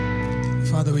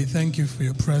Father, we thank you for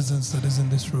your presence that is in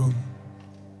this room.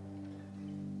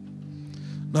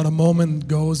 Not a moment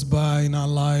goes by in our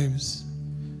lives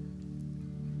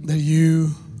that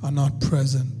you are not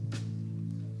present.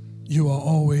 You are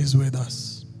always with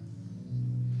us.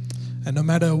 And no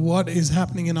matter what is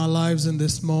happening in our lives in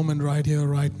this moment, right here,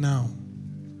 right now,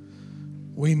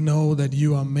 we know that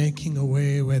you are making a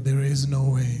way where there is no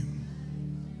way.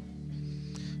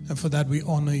 And for that, we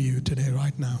honor you today,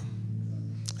 right now.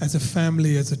 As a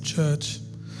family, as a church,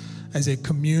 as a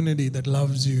community that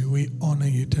loves you, we honor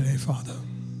you today, Father.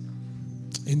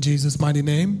 In Jesus' mighty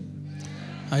name,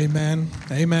 amen.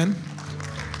 Amen.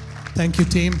 Thank you,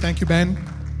 team. Thank you, Ben.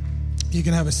 You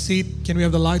can have a seat. Can we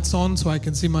have the lights on so I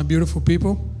can see my beautiful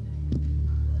people?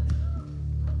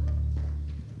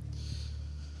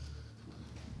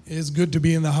 It is good to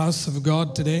be in the house of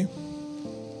God today.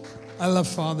 I love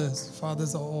fathers.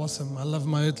 Fathers are awesome. I love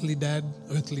my earthly dad,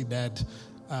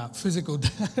 physical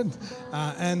dad,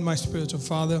 and my spiritual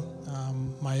father,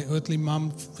 my earthly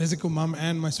mom, physical mom,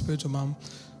 and my spiritual mom.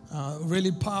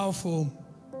 Really powerful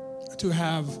to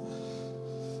have.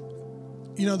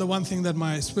 You know, the one thing that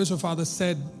my spiritual father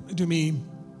said to me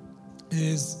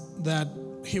is that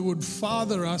he would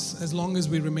father us as long as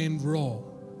we remained raw.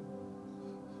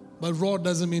 But raw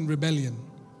doesn't mean rebellion.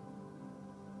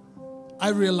 I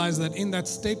realized that in that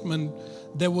statement,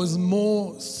 there was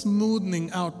more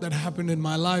smoothing out that happened in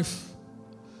my life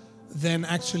than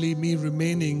actually me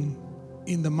remaining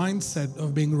in the mindset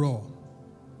of being raw.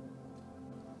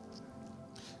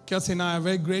 Kelsey and I are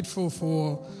very grateful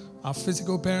for our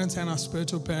physical parents and our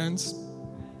spiritual parents.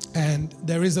 And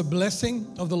there is a blessing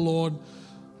of the Lord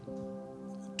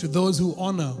to those who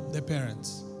honor their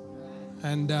parents.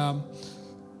 And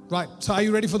right, so are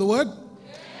you ready for the word?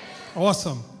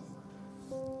 Awesome.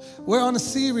 We're on a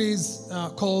series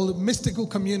called Mystical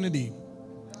Community.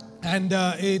 And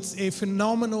it's a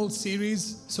phenomenal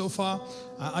series so far.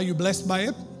 Are you blessed by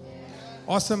it?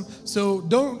 Awesome. So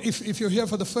if you're here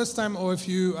for the first time or if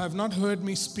you have not heard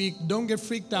me speak, don't get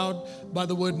freaked out by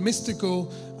the word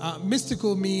mystical.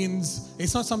 Mystical means,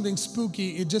 it's not something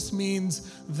spooky. It just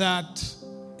means that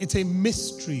it's a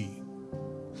mystery.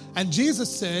 And Jesus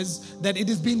says that it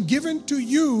has been given to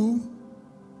you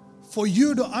for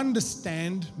you to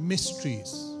understand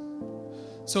mysteries.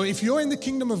 So if you're in the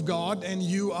kingdom of God and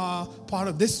you are part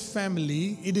of this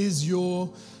family, it is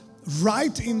your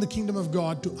right in the kingdom of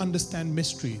God to understand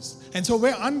mysteries. And so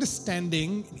we're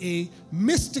understanding a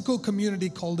mystical community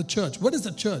called the church. What is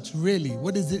the church really?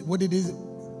 What is it? What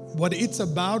it's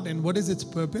about, and what is its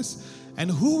purpose, and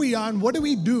who we are, and what do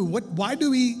we do? Why do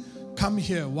we come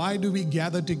here? Why do we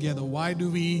gather together? Why do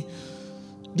we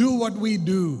do what we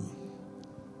do?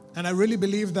 And I really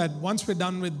believe that once we're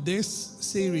done with this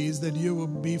series, that you will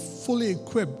be fully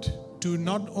equipped to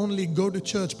not only go to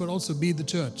church, but also be the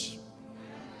church.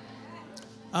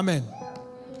 Amen.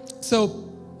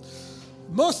 So,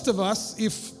 most of us,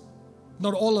 if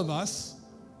not all of us,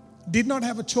 did not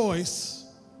have a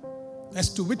choice as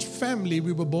to which family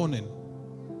we were born in.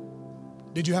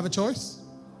 Did you have a choice?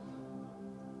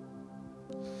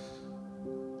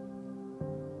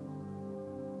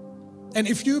 And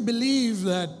if you believe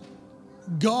that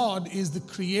God is the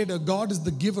creator, God is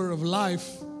the giver of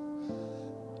life,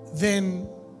 then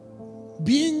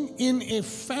being in a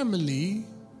family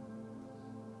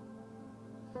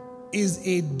is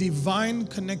a divine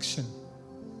connection.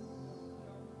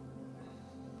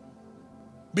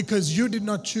 Because you did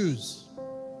not choose.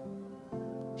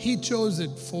 He chose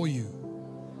it for you.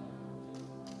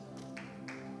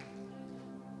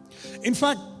 In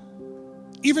fact,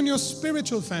 even your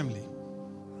spiritual family.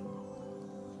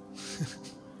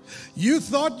 You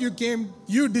thought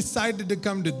you decided to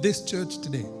come to this church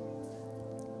today.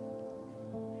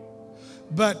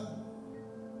 But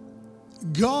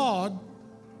God,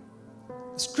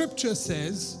 Scripture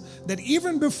says that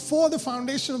even before the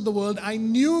foundation of the world, I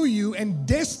knew you and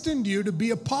destined you to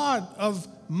be a part of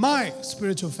my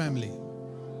spiritual family.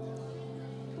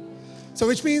 So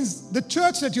which means the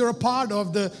church that you're a part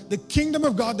of, the kingdom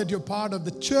of God that you're part of,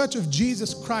 the church of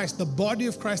Jesus Christ, the body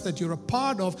of Christ that you're a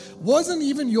part of, wasn't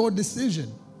even your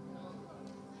decision.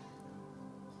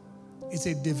 It's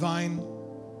a divine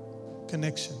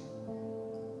connection.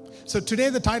 So today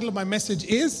the title of my message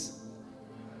is,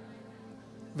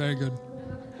 very good,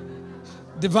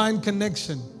 Divine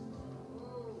Connection.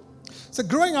 So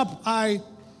growing up,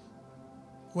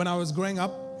 when I was growing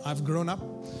up, I've grown up.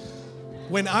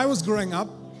 When I was growing up,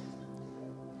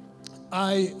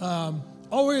 I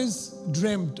always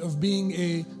dreamt of being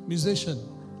a musician.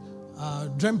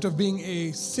 dreamt of being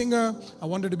a singer. I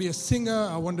wanted to be a singer.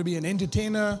 I wanted to be an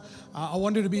entertainer. I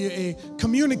wanted to be a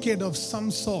communicator of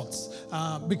some sorts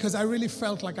because I really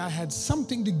felt like I had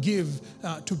something to give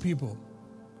to people.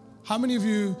 How many of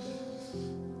you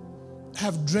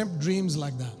have dreamt dreams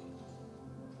like that?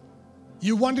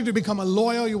 You wanted to become a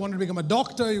lawyer, you wanted to become a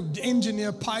doctor,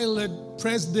 engineer, pilot,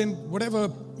 president,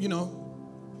 whatever,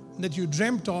 that you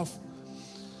dreamt of.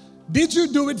 Did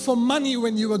you do it for money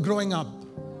when you were growing up?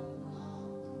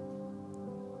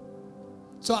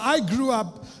 So I grew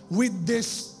up with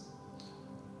this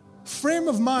frame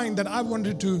of mind that I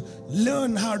wanted to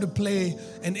learn how to play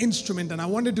an instrument, and I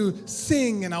wanted to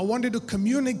sing, and I wanted to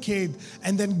communicate,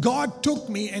 and then God took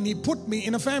me and He put me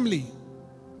in a family.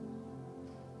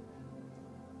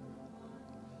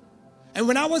 And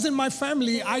when I was in my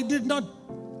family, I did not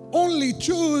only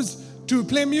choose to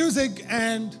play music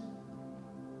and,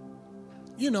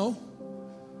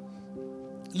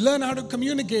 learn how to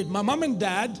communicate. My mom and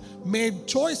dad made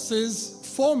choices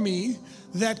for me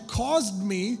that caused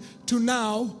me to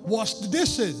now wash the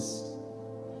dishes.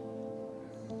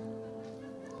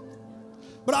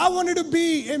 But I wanted to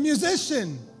be a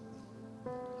musician.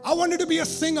 I wanted to be a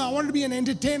singer. I wanted to be an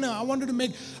entertainer. I wanted to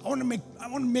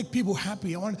make people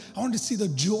happy. I wanted to see the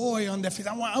joy on their face.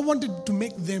 I wanted to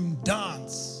make them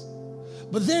dance.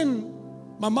 But then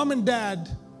my mom and dad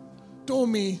told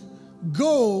me,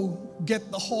 go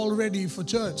get the hall ready for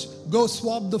church. Go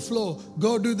swab the floor.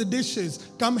 Go do the dishes.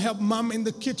 Come help mom in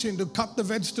the kitchen to cut the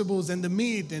vegetables and the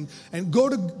meat and go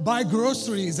to buy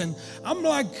groceries. And I'm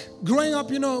like, growing up,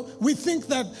 we think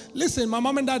that, listen, my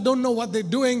mom and dad don't know what they're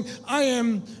doing. I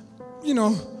am,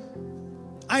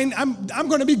 I'm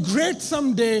going to be great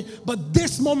someday, but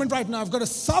this moment right now, I've got to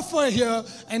suffer here,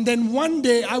 and then one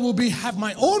day I will have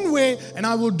my own way and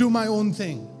I will do my own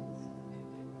thing.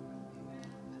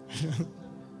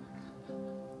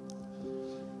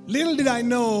 Little did I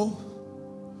know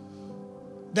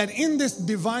that in this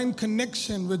divine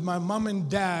connection with my mom and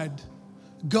dad,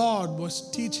 God was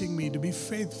teaching me to be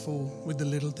faithful with the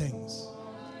little things.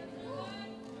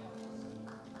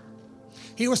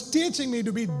 He was teaching me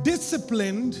to be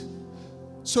disciplined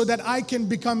so that I can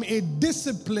become a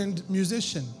disciplined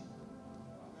musician.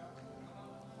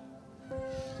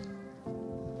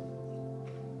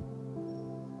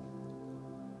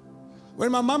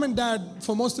 When my mom and dad,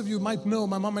 for most of you might know,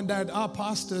 my mom and dad are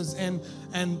pastors, and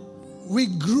we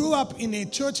grew up in a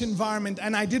church environment,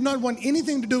 and I did not want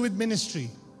anything to do with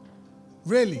ministry.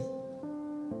 Really.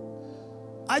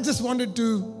 I just wanted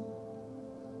to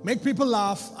make people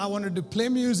laugh. I wanted to play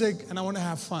music, and I wanted to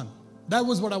have fun. That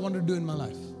was what I wanted to do in my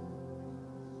life.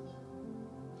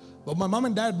 But my mom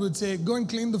and dad would say, go and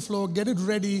clean the floor, get it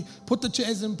ready, put the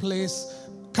chairs in place,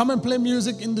 come and play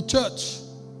music in the church.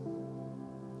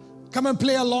 Come and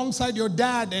play alongside your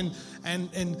dad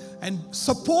and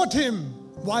support him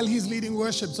while he's leading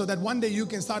worship so that one day you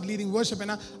can start leading worship. And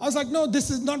I was like, no, this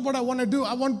is not what I want to do.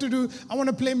 I want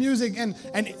to play music. And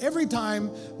every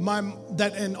time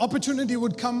that an opportunity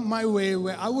would come my way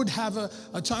where I would have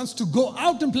a chance to go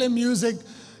out and play music,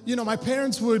 my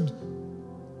parents would,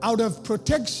 out of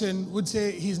protection, would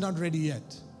say, he's not ready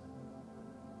yet.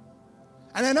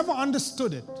 And I never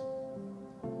understood it.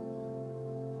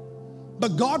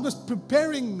 But God was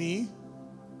preparing me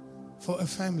for a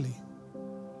family.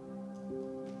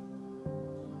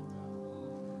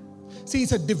 See,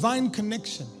 it's a divine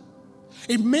connection.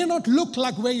 It may not look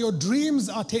like where your dreams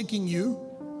are taking you,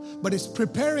 but it's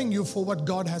preparing you for what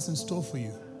God has in store for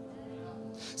you.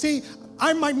 See,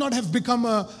 I might not have become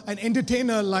an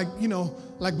entertainer like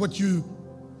what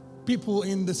people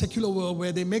in the secular world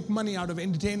where they make money out of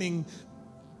entertaining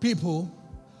people.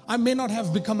 I may not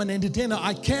have become an entertainer.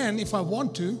 I can if I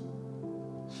want to.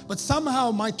 But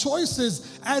somehow my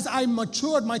choices, as I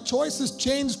matured, my choices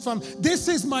changed from this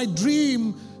is my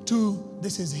dream to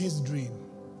this is His dream.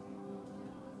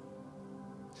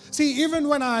 See, even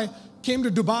when I came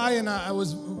to Dubai and I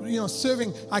was,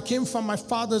 serving, I came from my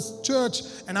father's church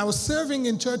and I was serving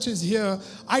in churches here.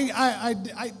 I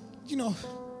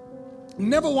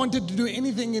never wanted to do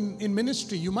anything in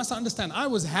ministry. You must understand, I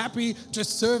was happy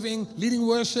just serving, leading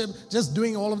worship, just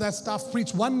doing all of that stuff,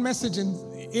 preach one message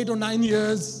in 8 or 9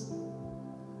 years.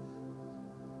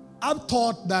 I've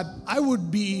thought that I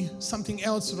would be something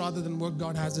else rather than what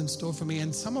God has in store for me.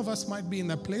 And some of us might be in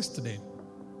that place today.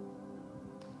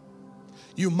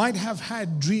 You might have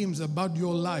had dreams about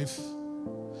your life,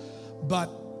 but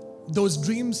those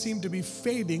dreams seem to be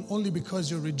fading only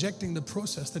because you're rejecting the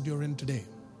process that you're in today.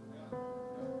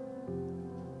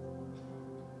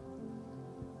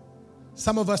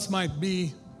 Some of us might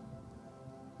be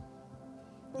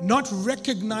not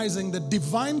recognizing the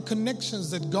divine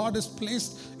connections that God has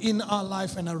placed in our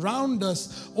life and around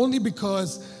us, only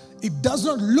because it does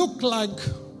not look like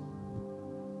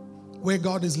where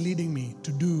God is leading me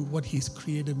to do what He's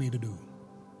created me to do.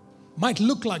 Might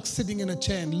look like sitting in a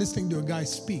chair and listening to a guy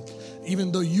speak,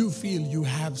 even though you feel you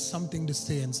have something to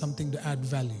say and something to add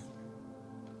value.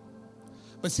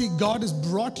 But see, God has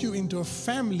brought you into a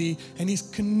family and He's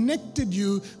connected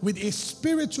you with a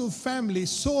spiritual family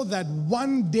so that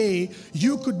one day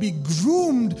you could be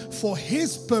groomed for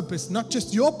His purpose, not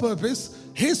just your purpose,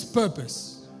 His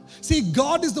purpose. See,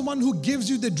 God is the one who gives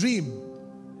you the dream.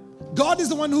 God is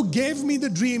the one who gave me the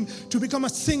dream to become a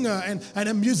singer and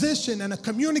a musician and a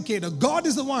communicator. God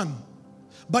is the one.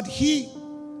 But He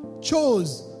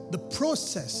chose the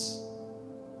process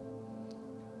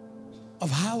of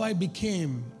how I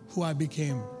became who I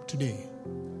became today.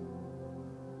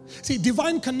 See,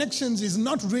 divine connections is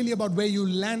not really about where you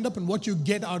land up and what you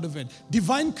get out of it.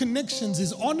 Divine connections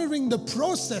is honoring the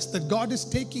process that God is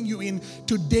taking you in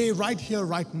today, right here,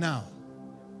 right now.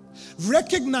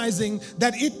 Recognizing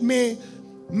that it may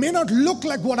not look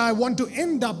like what I want to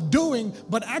end up doing,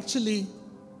 but actually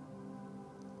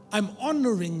I'm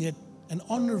honoring it and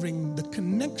honoring the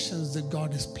connections that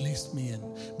God has placed me in.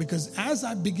 Because as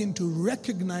I begin to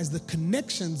recognize the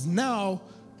connections, now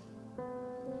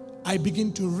I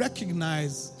begin to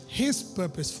recognize His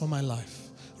purpose for my life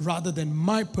rather than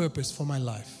my purpose for my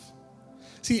life.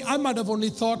 See, I might have only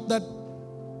thought that,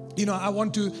 I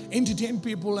want to entertain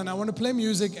people and I want to play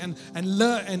music and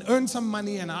learn and earn some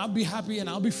money and I'll be happy and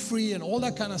I'll be free and all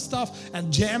that kind of stuff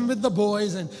and jam with the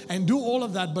boys and do all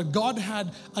of that. But God had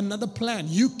another plan.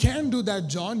 You can do that,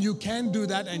 John. You can do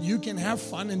that and you can have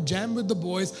fun and jam with the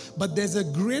boys. But there's a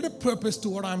greater purpose to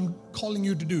what I'm calling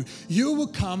you to do. You will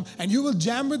come and you will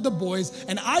jam with the boys,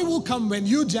 and I will come when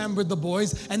you jam with the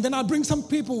boys, and then I'll bring some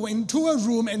people into a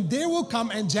room and they will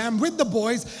come and jam with the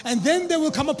boys, and then there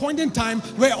will come a point in time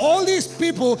where all these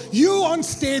people, you on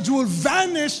stage, will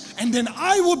vanish, and then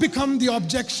I will become the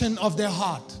objection of their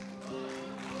heart.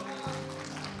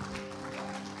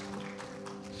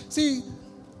 See,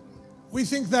 we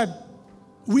think that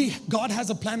God has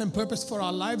a plan and purpose for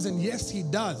our lives, and yes, He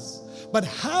does. But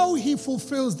how He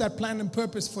fulfills that plan and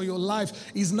purpose for your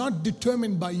life is not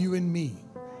determined by you and me.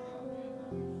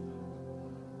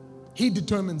 He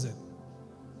determines it.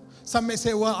 Some may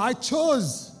say, well, I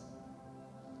chose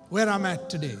where I'm at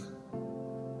today.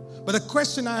 But the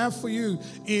question I have for you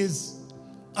is,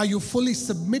 are you fully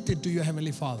submitted to your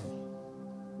Heavenly Father?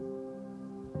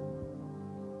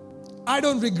 I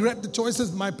don't regret the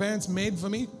choices my parents made for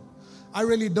me. I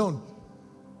really don't.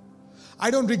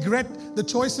 I don't regret the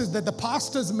choices that the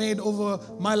pastors made over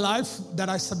my life that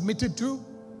I submitted to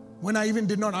when I even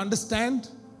did not understand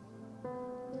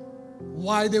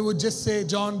why they would just say,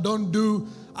 John, don't do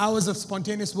hours of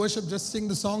spontaneous worship, just sing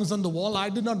the songs on the wall. I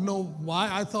did not know why.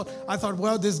 I thought,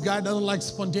 well, this guy doesn't like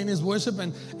spontaneous worship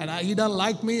and he doesn't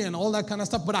like me and all that kind of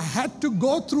stuff. But I had to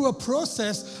go through a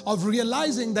process of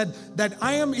realizing that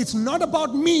it's not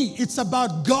about me, it's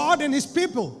about God and His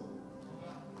people.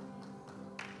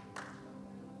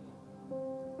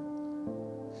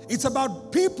 It's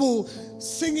about people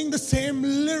singing the same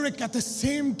lyric at the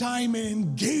same time and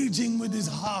engaging with His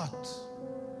heart.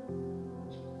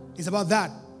 It's about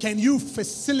that. Can you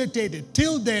facilitate it?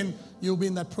 Till then, you'll be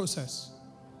in that process.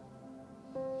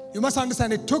 You must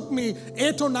understand, it took me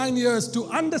 8 or 9 years to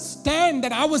understand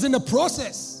that I was in a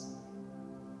process.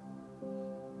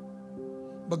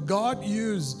 But God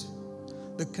used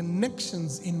the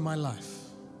connections in my life,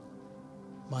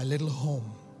 my little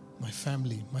home, my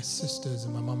family, my sisters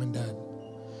and my mom and dad.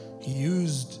 He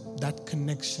used that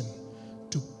connection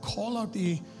to call out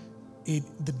the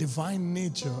divine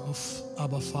nature of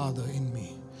Abba Father in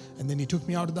me. And then He took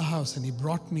me out of the house and He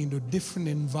brought me into different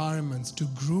environments to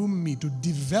groom me, to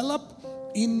develop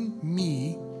in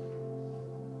me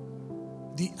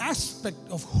the aspect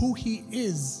of who He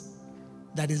is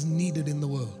that is needed in the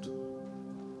world.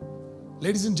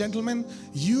 Ladies and gentlemen,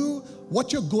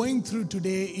 what you're going through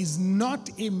today is not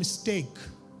a mistake.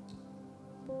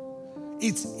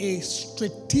 It's a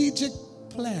strategic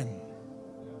plan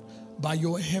by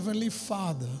your Heavenly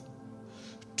Father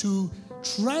to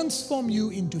transform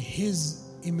you into His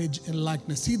image and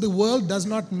likeness. See, the world does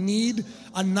not need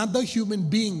another human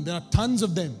being. There are tons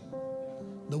of them.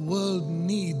 The world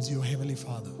needs your Heavenly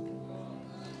Father.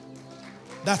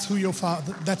 That's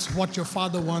what your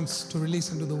Father wants to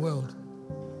release into the world.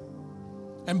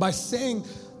 And by saying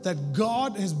that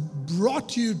God has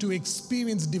brought you to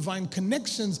experience divine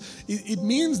connections, it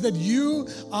means that you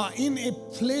are in a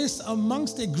place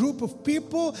amongst a group of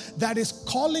people that is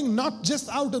calling not just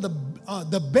out of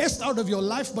the best out of your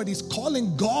life, but He's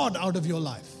calling God out of your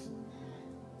life.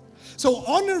 So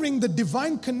honoring the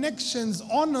divine connections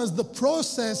honors the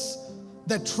process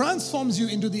that transforms you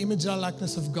into the image and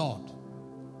likeness of God.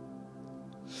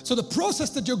 So the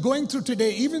process that you're going through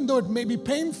today, even though it may be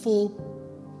painful,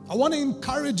 I want to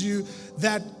encourage you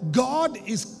that God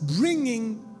is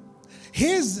bringing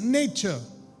His nature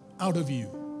out of you.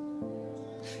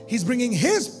 He's bringing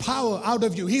His power out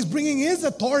of you. He's bringing His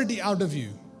authority out of you.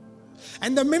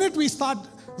 And the minute we start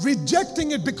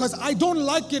rejecting it because I don't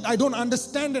like it, I don't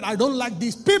understand it, I don't like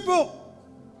these people,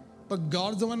 but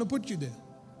God's the one who put you there.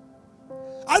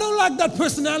 I don't like that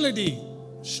personality.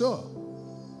 Sure,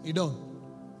 you don't.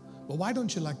 But why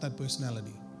don't you like that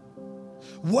personality?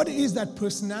 What is that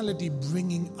personality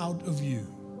bringing out of you?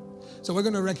 So we're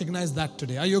going to recognize that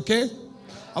today. Are you okay?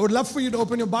 I would love for you to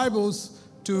open your Bibles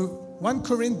to 1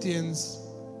 Corinthians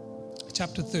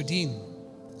chapter 13.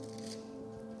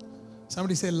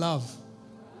 Somebody say love.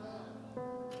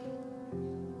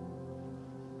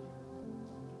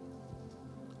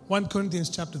 (1 Corinthians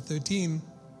chapter 13).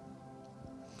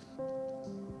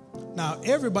 Now,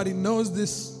 everybody knows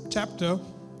this chapter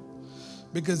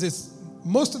because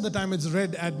most of the time it's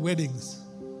read at weddings.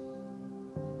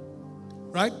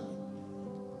 Right?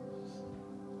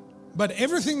 But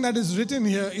everything that is written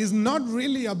here is not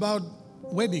really about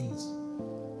weddings.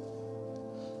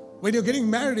 When you're getting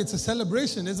married, it's a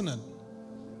celebration, isn't it?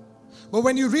 But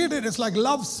when you read it, it's like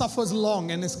love suffers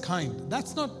long and is kind.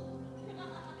 That's not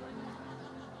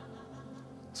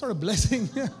sort of blessing.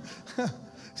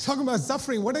 It's talking about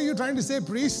suffering. What are you trying to say,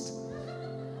 priest?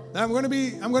 That I'm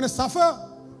going to suffer?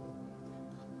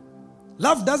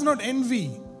 Love does not envy.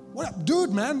 What up,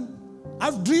 dude, man?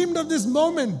 I've dreamed of this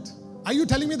moment. Are you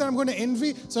telling me that I'm going to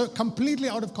envy? So completely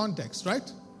out of context,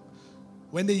 right?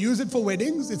 When they use it for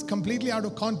weddings, it's completely out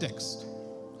of context.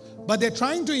 But they're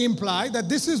trying to imply that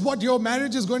this is what your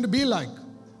marriage is going to be like.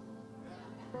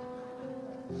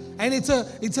 And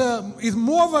it's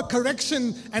more of a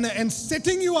correction and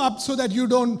setting you up so that you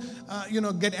don't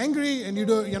get angry and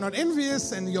you're not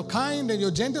envious and you're kind and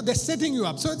you're gentle. They're setting you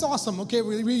up. So it's awesome. Okay,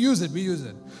 we use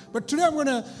it. But today I'm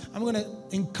gonna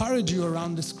encourage you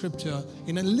around the scripture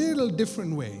in a little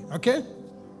different way. Okay?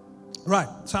 Right.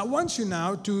 So I want you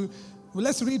now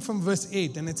let's read from verse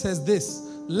 8, and it says this: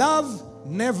 love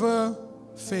never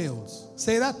fails.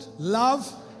 Say that.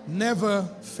 Love never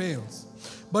fails.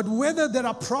 But whether there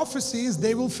are prophecies,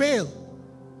 they will fail.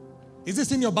 Is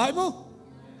this in your Bible?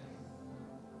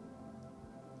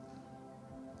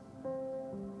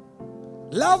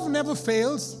 Love never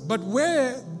fails, but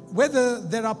whether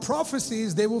there are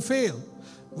prophecies, they will fail.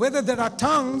 Whether there are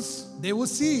tongues, they will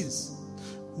cease.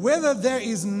 Whether there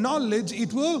is knowledge,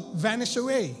 it will vanish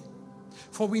away.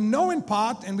 For we know in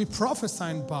part and we prophesy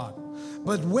in part.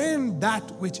 But when that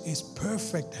which is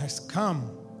perfect has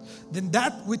come, then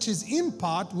that which is in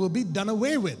part will be done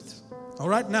away with. All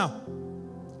right, now,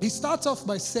 he starts off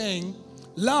by saying,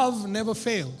 love never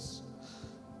fails.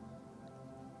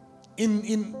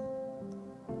 In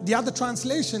the other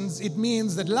translations, it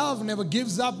means that love never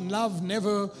gives up, love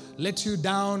never lets you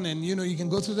down, and you can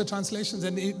go through the translations,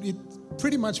 and it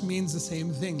pretty much means the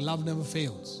same thing. Love never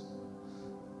fails.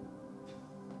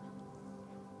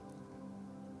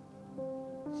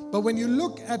 But when you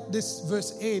look at this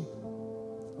verse 8,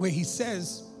 where he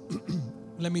says,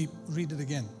 let me read it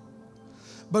again.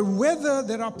 But whether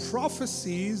there are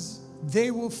prophecies,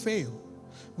 they will fail.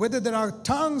 Whether there are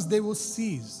tongues, they will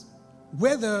cease.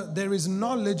 Whether there is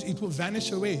knowledge, it will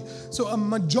vanish away. So a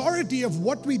majority of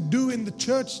what we do in the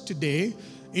church today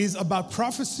is about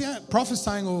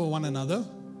prophesying over one another.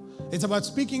 It's about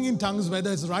speaking in tongues,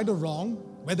 whether it's right or wrong,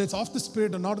 whether it's of the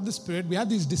Spirit or not of the Spirit. We have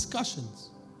these discussions.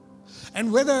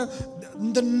 And whether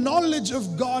the knowledge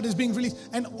of God is being released.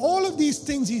 And all of these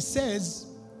things he says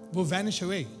will vanish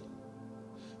away.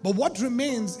 But what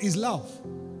remains is love.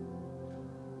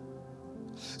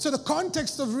 So the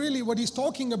context of really what he's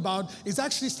talking about is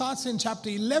actually starts in chapter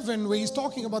 11, where he's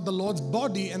talking about the Lord's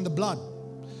body and the blood.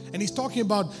 And he's talking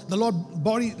about the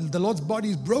Lord's body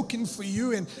is broken for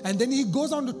you. And then he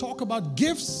goes on to talk about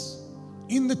gifts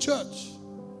in the church.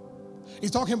 He's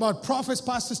talking about prophets,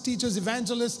 pastors, teachers,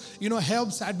 evangelists,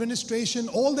 helps, administration,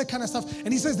 all that kind of stuff.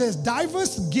 And he says there's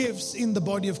diverse gifts in the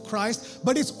body of Christ,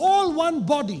 but it's all one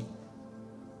body.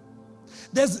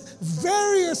 There's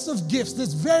various of gifts,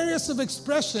 there's various of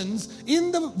expressions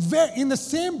in the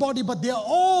same body, but they're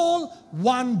all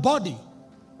one body.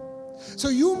 So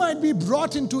you might be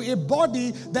brought into a body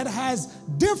that has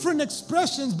different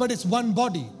expressions, but it's one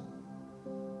body.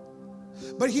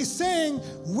 But he's saying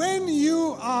when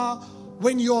you're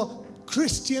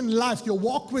Christian life, your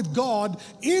walk with God,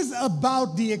 is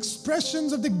about the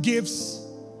expressions of the gifts,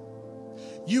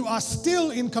 you are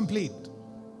still incomplete.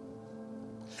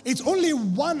 It's only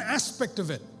one aspect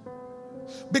of it.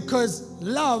 Because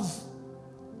love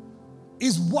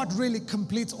is what really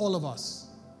completes all of us.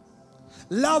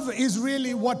 Love is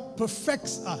really what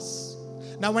perfects us.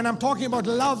 Now, when I'm talking about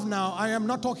love now, I am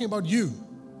not talking about you.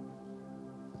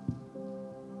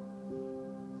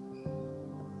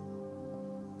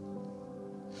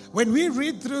 When we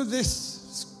read through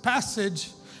this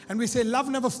passage and we say love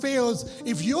never fails,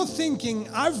 if you're thinking,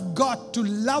 I've got to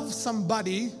love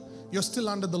somebody, you're still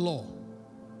under the law.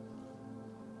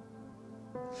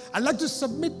 I'd like to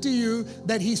submit to you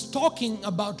that he's talking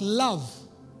about love,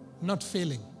 not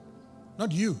failing,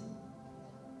 not you.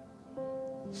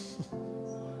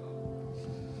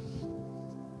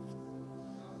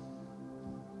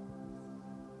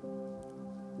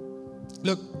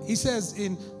 Look, he says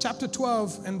in chapter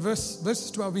 12 and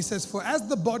verse 12, he says, for as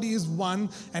the body is one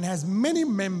and has many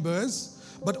members,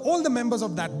 but all the members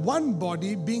of that one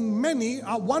body, being many,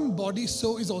 are one body,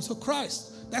 so is also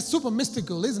Christ. That's super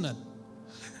mystical, isn't it?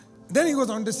 Then he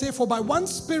goes on to say, for by one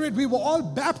Spirit we were all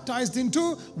baptized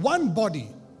into one body.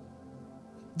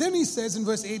 Then he says in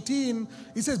verse 18,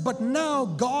 he says, but now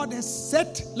God has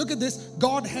set, look at this,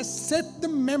 God has set the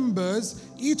members,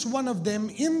 each one of them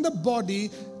in the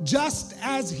body, just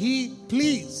as he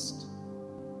pleased.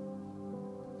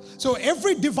 So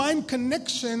every divine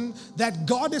connection that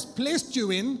God has placed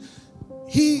you in,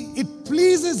 it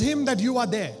pleases him that you are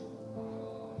there.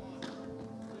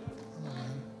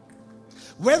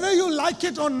 Whether you like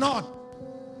it or not,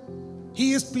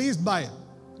 he is pleased by it.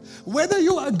 Whether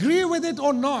you agree with it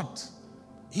or not,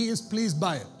 he is pleased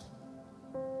by it.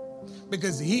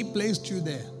 Because he placed you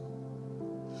there.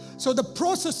 So the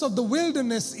process of the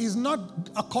wilderness is not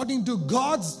according to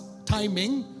God's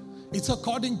timing, it's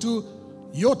according to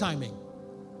your timing.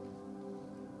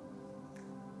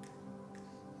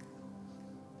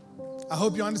 I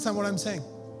hope you understand what I'm saying.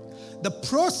 The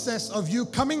process of you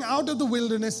coming out of the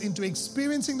wilderness into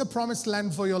experiencing the promised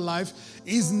land for your life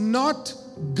is not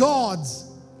God's.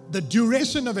 The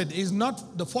duration of it is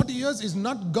not, the 40 years is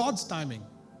not God's timing.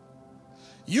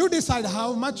 You decide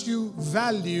how much you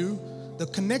value the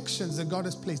connections that God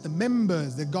has placed, the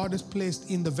members that God has placed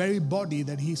in the very body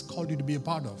that he's called you to be a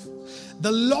part of.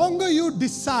 The longer you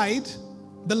decide,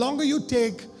 the longer you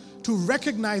take to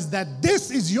recognize that this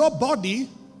is your body,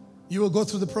 you will go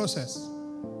through the process.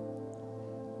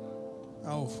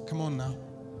 Oh, come on now.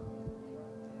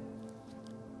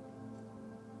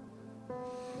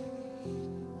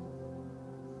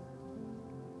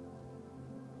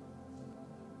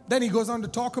 Then he goes on to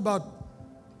talk about,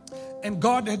 and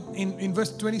God had, in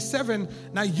verse 27,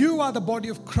 now you are the body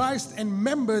of Christ and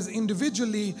members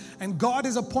individually, and God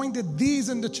has appointed these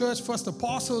in the church, first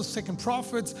apostles, second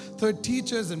prophets, third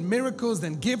teachers, and miracles,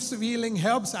 then gifts of healing,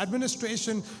 helps,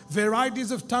 administration,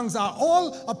 varieties of tongues. Are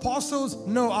all apostles?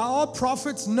 No. Are all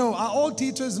prophets? No. Are all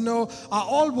teachers? No. Are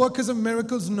all workers of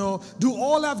miracles? No. Do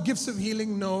all have gifts of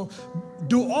healing? No.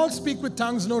 Do all speak with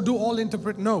tongues? No. Do all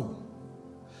interpret? No.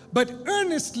 But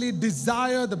earnestly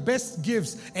desire the best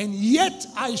gifts, and yet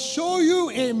I show you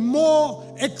a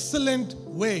more excellent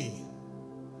way.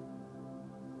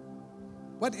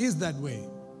 What is that way?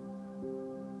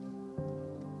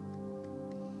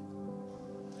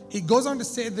 He goes on to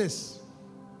say this.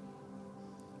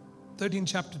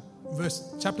 Chapter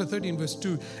 13, verse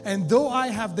 2. And though I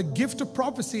have the gift of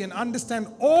prophecy and understand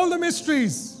all the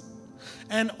mysteries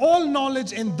and all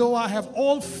knowledge, and though I have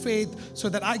all faith so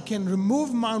that I can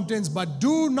remove mountains, but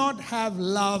do not have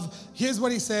love, here's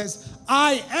what he says,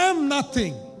 I am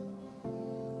nothing.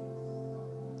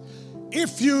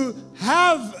 If you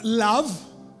have love,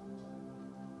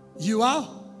 you are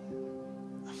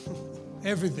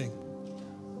everything.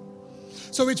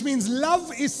 So which means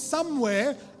love is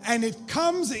somewhere and it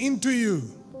comes into you.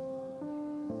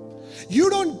 You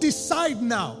don't decide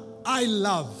now, I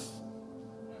love.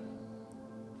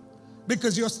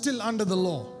 Because you're still under the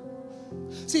law.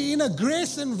 See, in a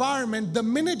grace environment, the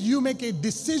minute you make a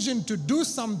decision to do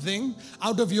something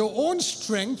out of your own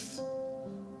strength,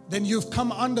 then you've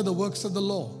come under the works of the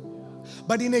law.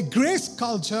 But in a grace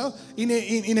culture,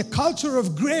 in a culture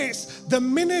of grace, the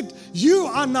minute you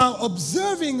are now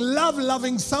observing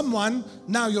loving someone,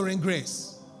 now you're in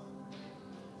grace.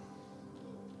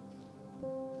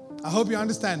 I hope you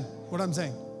understand what I'm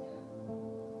saying.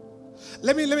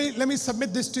 Let me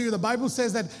submit this to you. The Bible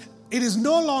says that it is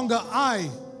no longer I,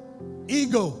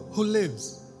 ego, who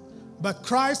lives, but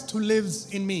Christ who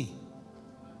lives in me.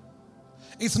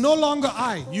 It's no longer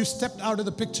I. You stepped out of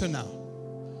the picture now,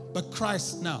 but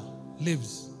Christ now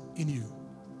lives in you.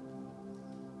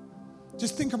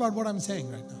 Just think about what I'm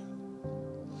saying right now.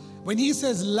 When he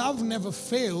says love never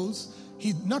fails,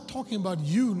 he's not talking about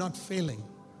you not failing.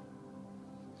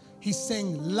 He's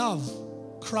saying love,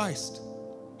 Christ,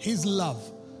 his love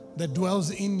that dwells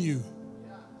in you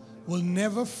will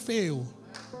never fail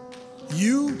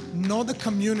you nor the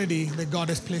community that God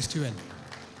has placed you in.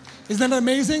 Isn't that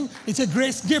amazing? It's a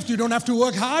grace gift. You don't have to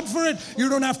work hard for it. You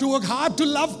don't have to work hard to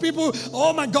love people.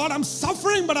 Oh my God, I'm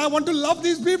suffering, but I want to love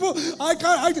these people. I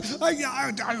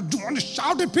want to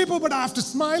shout at people, but I have to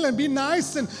smile and be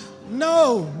nice. And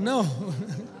no.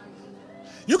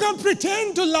 You can't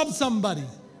pretend to love somebody.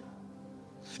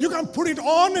 You can't put it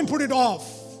on and put it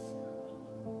off.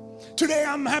 Today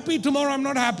I'm happy, tomorrow I'm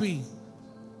not happy.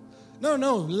 No.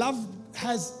 Love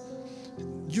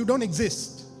you don't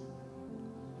exist.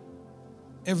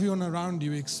 Everyone around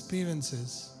you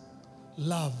experiences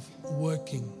love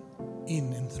working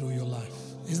in and through your life.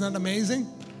 Isn't that amazing?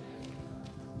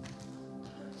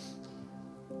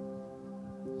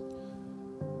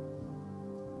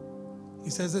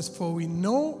 He says this, for we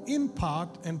know in part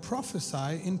and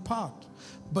prophesy in part.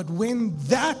 But when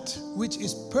that which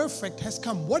is perfect has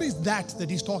come, what is that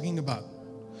he's talking about?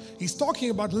 He's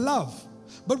talking about love.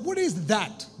 But what is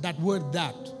that word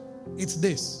that? It's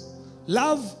this.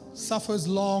 Love suffers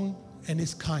long and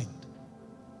is kind.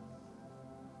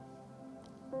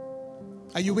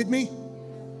 Are you with me?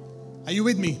 Are you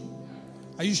with me?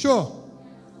 Are you sure?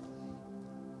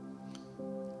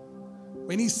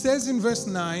 When he says in verse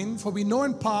 9, for we know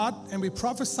in part and we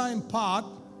prophesy in part,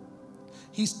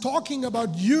 he's talking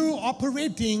about you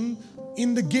operating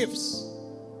in the gifts.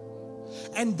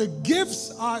 And the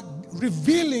gifts are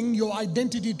revealing your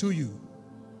identity to you.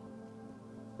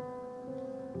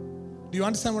 Do you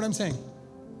understand what I'm saying?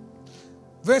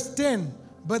 Verse 10,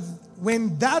 but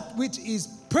when that which is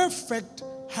perfect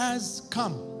has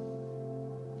come.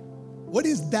 What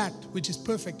is that which is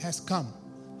perfect has come?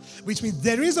 Which means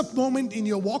there is a moment in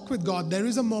your walk with God, there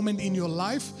is a moment in your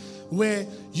life where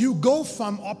you go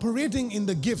from operating in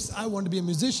the gifts. I want to be a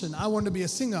musician. I want to be a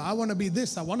singer. I want to be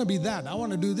this. I want to be that. I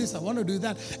want to do this. I want to do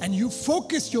that. And you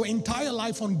focus your entire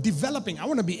life on developing. I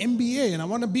want to be MBA and I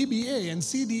want to BBA and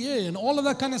CDA and all of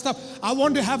that kind of stuff. I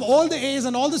want to have all the A's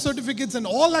and all the certificates and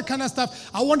all that kind of stuff.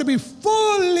 I want to be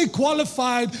fully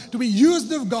qualified to be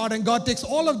used of God. And God takes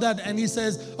all of that and he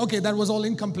says, okay, that was all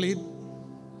incomplete.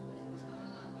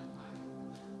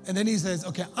 And then he says,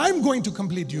 okay, I'm going to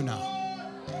complete you now.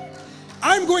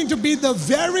 I'm going to be the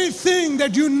very thing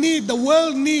that you need, the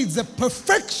world needs, the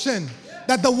perfection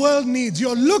that the world needs.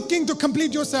 You're looking to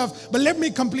complete yourself, but let me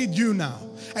complete you now.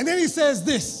 And then he says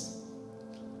this,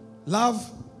 love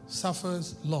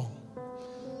suffers long.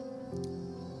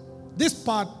 This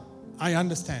part, I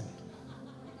understand.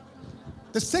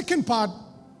 The second part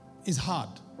is hard.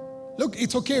 Look,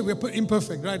 it's okay, we're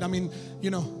imperfect, right? I mean,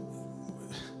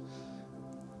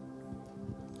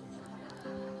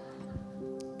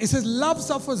 it says love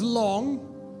suffers long,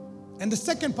 and the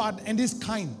second part, and is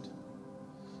kind.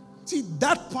 See,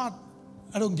 that part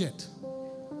I don't get.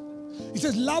 It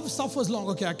says love suffers long.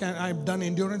 Okay, I've done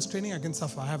endurance training, I can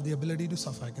suffer. I have the ability to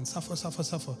suffer. I can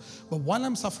suffer. But while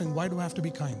I'm suffering, why do I have to be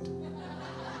kind?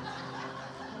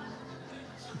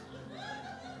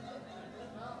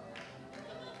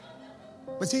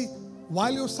 But see,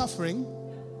 while you're suffering,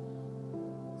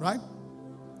 right,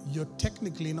 you're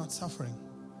technically not suffering.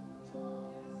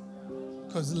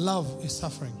 Because love is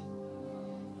suffering.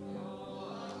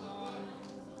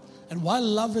 And while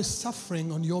love is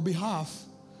suffering on your behalf,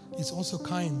 it's also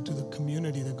kind to the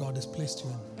community that God has placed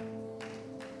you in.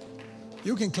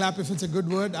 You can clap if it's a good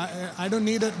word. I don't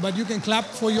need it, but you can clap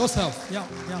for yourself. Yeah.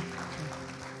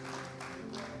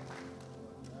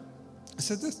 I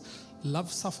said this, love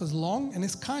suffers long and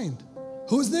is kind.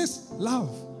 Who's this?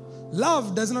 Love.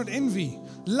 Love does not envy.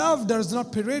 Love does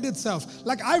not parade itself.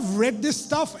 Like I've read this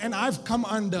stuff and I've come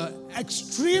under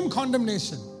extreme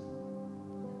condemnation.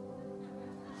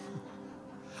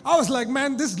 I was like,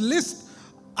 man, this list,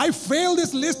 I fail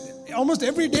this list almost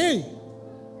every day.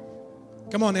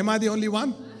 Come on, am I the only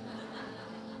one?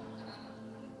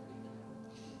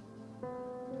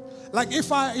 Like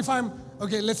if I'm,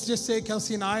 okay, let's just say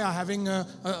Kelsey and I are having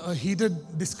a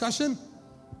heated discussion.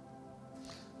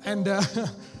 And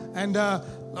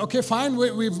okay, fine,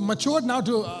 we've matured now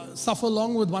to suffer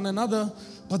along with one another.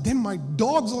 But then my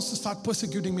dogs also start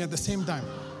persecuting me at the same time.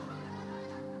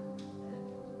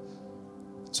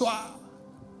 So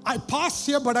I pass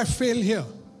here, but I fail here.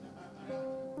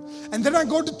 And then I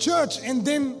go to church, and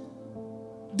then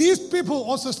these people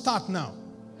also start now.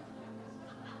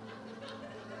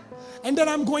 And then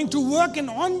I'm going to work, and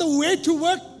on the way to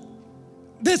work,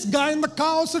 This guy in the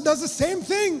car also does the same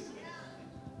thing.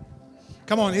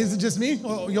 Come on, is it just me?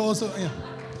 Or you also? Yeah.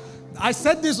 I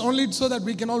said this only so that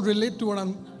we can all relate to what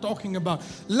I'm talking about.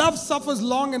 Love suffers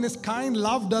long and is kind.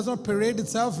 Love does not parade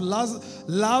itself.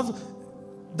 Love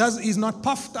is not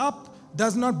puffed up,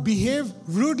 does not behave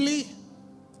rudely,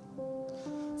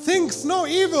 thinks no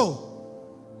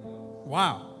evil.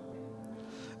 Wow.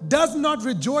 Does not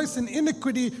rejoice in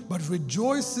iniquity, but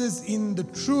rejoices in the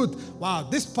truth. Wow,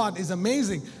 this part is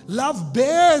amazing. Love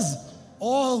bears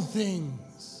all things.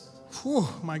 Whew,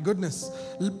 my goodness.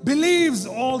 Believes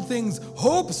all things,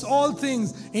 hopes all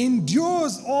things,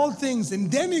 endures all things.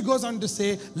 And then he goes on to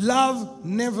say, love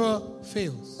never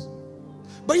fails.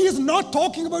 But he's not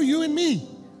talking about you and me.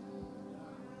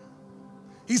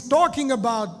 He's talking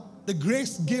about the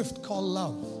grace gift called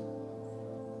love.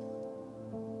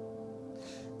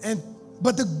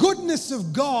 But the goodness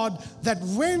of God, that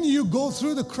when you go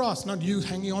through the cross, not you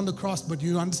hanging on the cross, but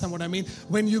you understand what I mean.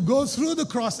 When you go through the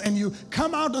cross and you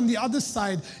come out on the other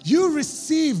side, you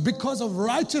receive, because of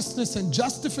righteousness and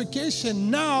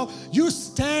justification, now you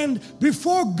stand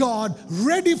before God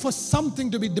ready for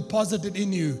something to be deposited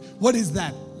in you. What is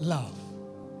that? Love.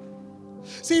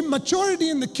 See, maturity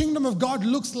in the kingdom of God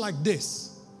looks like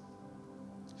this.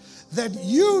 That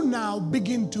you now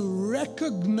begin to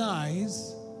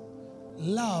recognize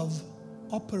love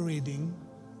operating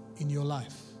in your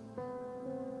life.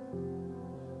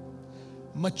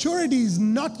 Maturity is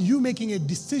not you making a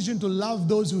decision to love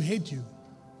those who hate you.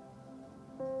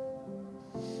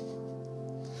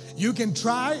 You can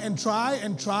try and try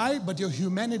and try, but your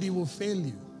humanity will fail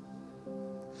you.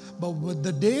 But with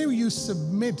the day you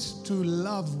submit to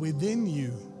love within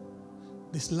you,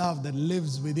 this love that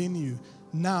lives within you,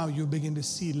 now you begin to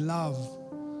see love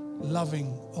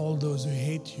loving all those who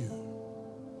hate you.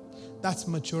 That's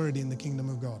maturity in the kingdom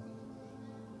of God.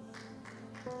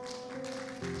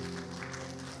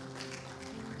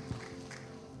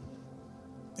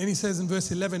 And he says in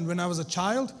verse 11, when I was a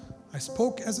child, I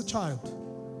spoke as a child.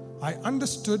 I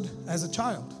understood as a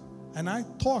child. And I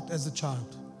thought as a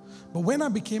child. But when I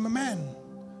became a man,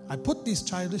 I put these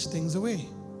childish things away.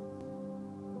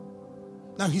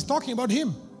 Now he's talking about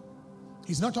him.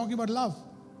 He's not talking about love.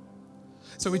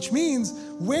 So which means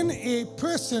when a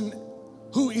person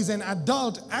who is an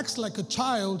adult acts like a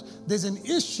child, there's an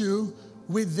issue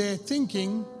with their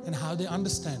thinking and how they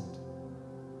understand.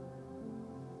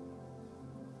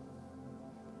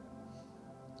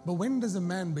 But when does a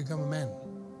man become a man?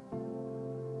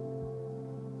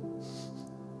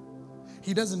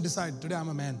 He doesn't decide, today I'm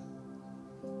a man.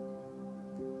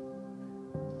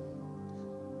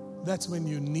 That's when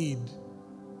you need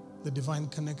the divine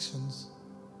connections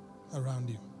around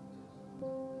you.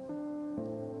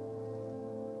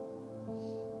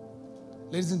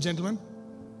 Ladies and gentlemen,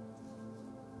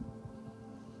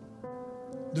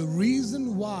 the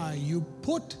reason why you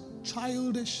put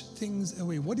childish things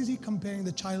away, what is he comparing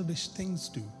the childish things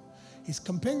to? He's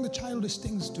comparing the childish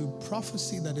things to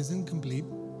prophecy that is incomplete,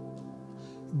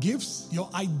 gifts, your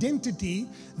identity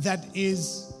that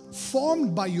is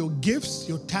formed by your gifts,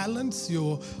 your talents,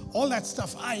 your all that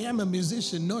stuff. I am a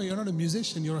musician. No, you're not a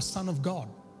musician. You're a son of God.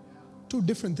 Two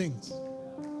different things.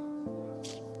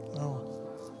 No.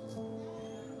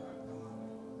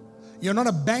 You're not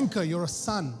a banker. You're a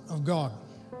son of God.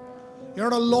 You're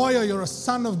not a lawyer. You're a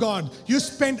son of God. You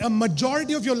spent a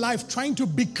majority of your life trying to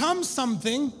become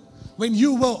something when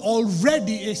you were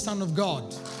already a son of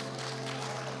God.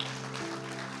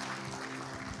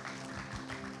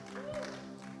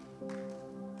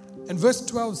 And verse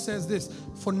 12 says this,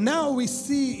 for now we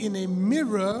see in a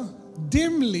mirror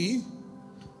dimly,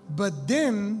 but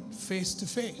then face to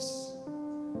face.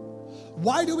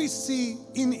 Why do we see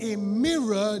in a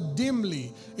mirror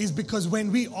dimly? Is because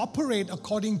when we operate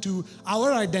according to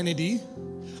our identity,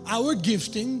 our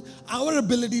gifting, our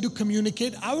ability to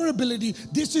communicate, our ability,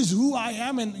 this is who I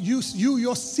am, and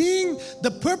you're seeing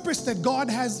the purpose that God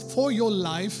has for your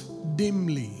life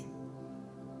dimly.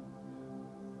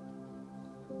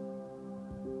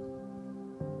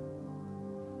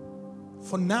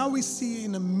 For now we see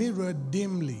in a mirror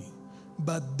dimly,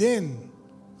 but then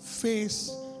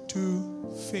face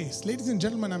to face. Ladies and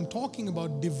gentlemen, I'm talking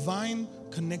about divine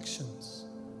connections.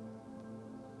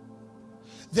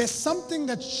 There's something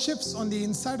that shifts on the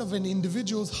inside of an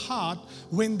individual's heart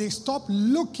when they stop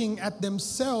looking at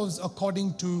themselves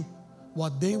according to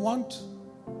what they want,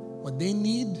 what they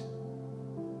need,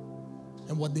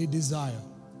 and what they desire,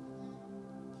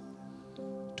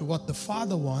 to what the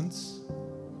Father wants,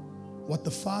 what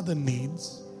the Father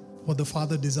needs, what the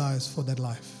Father desires for that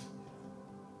life.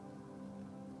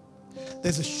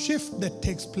 There's a shift that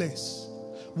takes place.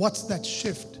 What's that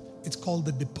shift? It's called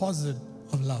the deposit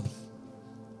of love.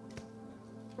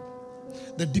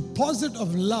 The deposit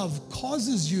of love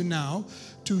causes you now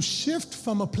to shift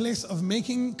from a place of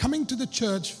coming to the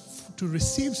church to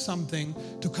receive something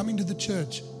to coming to the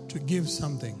church to give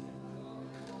something.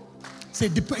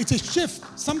 It's a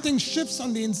shift. Something shifts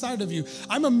on the inside of you.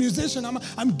 I'm a musician.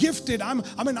 I'm gifted. I'm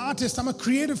an artist. I'm a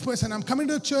creative person. I'm coming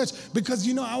to church because,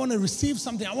 I want to receive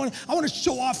something. I want to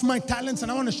show off my talents,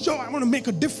 and I want to make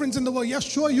a difference in the world. Yes,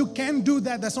 sure, you can do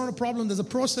that. That's not a problem. There's a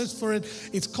process for it.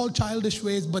 It's called childish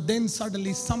ways. But then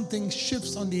suddenly something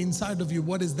shifts on the inside of you.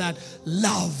 What is that?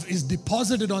 Love is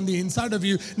deposited on the inside of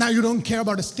you. Now you don't care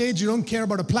about a stage. You don't care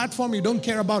about a platform. You don't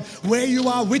care about where you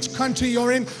are, which country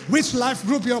you're in, which life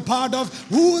group you're part of,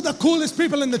 who the coolest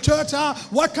people in the church are,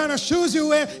 what kind of shoes you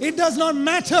wear. It does not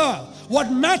matter.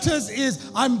 What matters is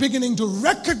I'm beginning to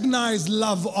recognize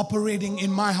love operating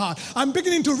in my heart. I'm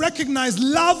beginning to recognize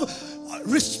love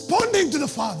responding to the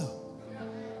Father.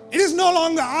 It is no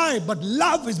longer I, but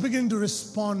love is beginning to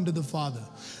respond to the Father.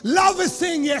 Love is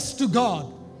saying yes to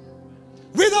God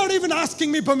without even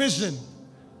asking me permission.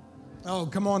 Oh,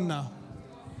 come on now.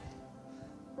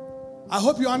 I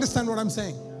hope you understand what I'm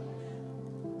saying.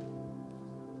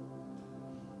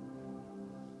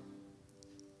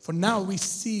 For now we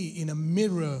see in a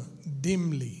mirror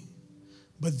dimly,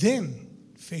 but then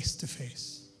face to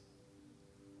face.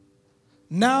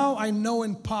 Now I know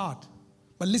in part,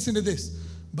 but listen to this.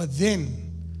 But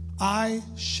then I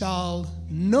shall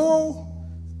know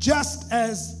just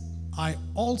as I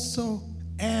also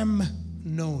am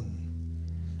known.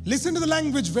 Listen to the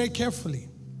language very carefully.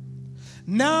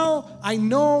 Now I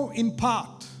know in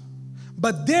part,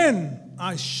 but then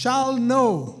I shall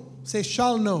know. Say,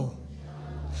 shall know.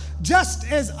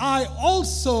 Just as I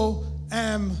also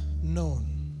am known.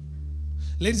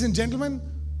 Ladies and gentlemen,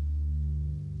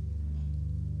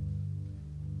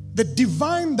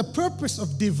 the purpose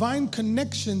of divine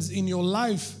connections in your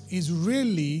life is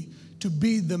really to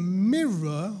be the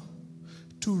mirror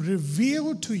to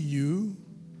reveal to you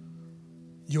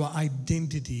your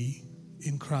identity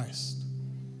in Christ.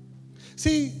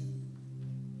 See,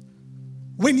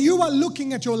 when you are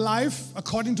looking at your life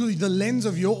according to the lens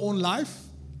of your own life,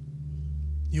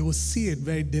 you will see it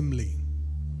very dimly.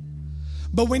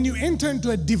 But when you enter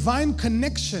into a divine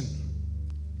connection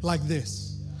like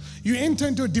this, you enter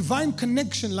into a divine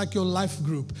connection like your life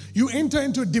group, you enter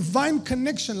into a divine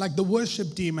connection like the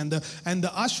worship team and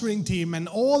the ushering team and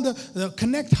all the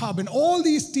Connect Hub and all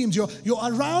these teams, you're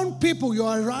around people,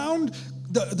 you're around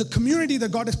the community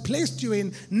that God has placed you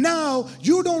in. Now,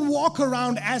 you don't walk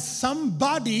around as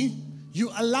somebody. You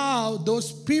allow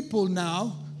those people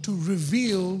now to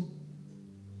reveal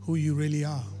who you really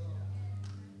are.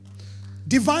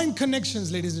 Divine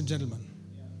connections, ladies and gentlemen.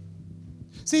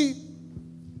 See,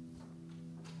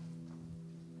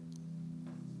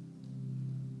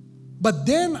 but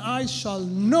then I shall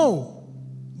know,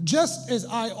 just as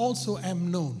I also am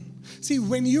known. See,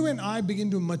 when you and I begin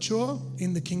to mature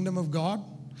in the kingdom of God,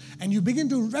 and you begin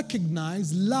to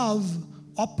recognize love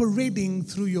operating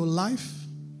through your life,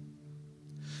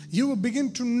 you will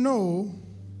begin to know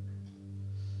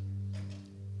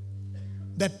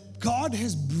that God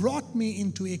has brought me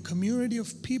into a community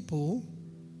of people.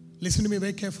 Listen to me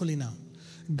very carefully now.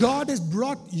 God has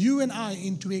brought you and I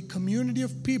into a community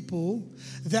of people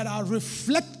that are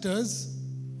reflectors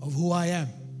of who I am.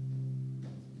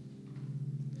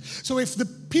 So if the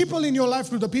people in your life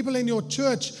group, the people in your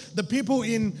church, the people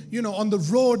in, on the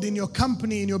road, in your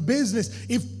company, in your business,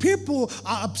 if people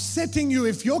are upsetting you,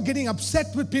 if you're getting upset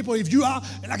with people, if you are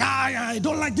like, I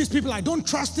don't like these people, I don't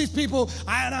trust these people,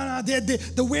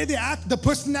 the way they act, the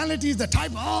personalities, the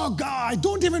type, oh God, I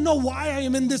don't even know why I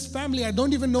am in this family. I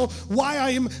don't even know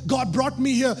why God brought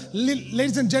me here.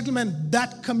 Ladies and gentlemen,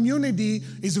 that community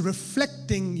is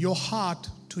reflecting your heart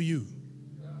to you.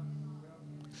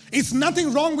 It's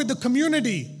nothing wrong with the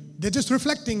community. They're just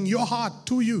reflecting your heart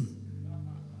to you.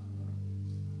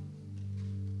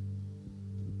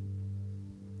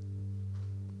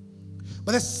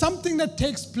 But there's something that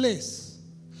takes place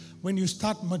when you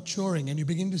start maturing and you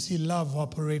begin to see love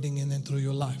operating in and through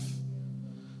your life.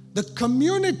 The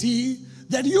community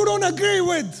that you don't agree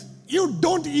with, you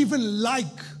don't even like,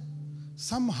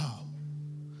 somehow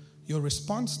your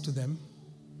response to them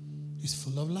is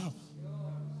full of love.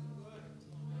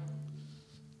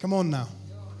 Come on now.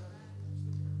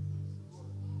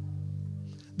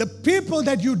 The people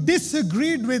that you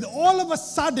disagreed with, all of a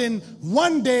sudden,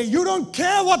 one day, you don't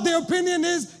care what their opinion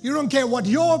is, you don't care what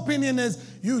your opinion is,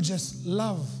 you just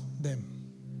love them.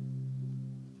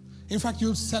 In fact,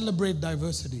 you'll celebrate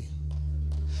diversity.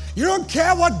 You don't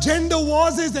care what gender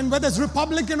wars is and whether it's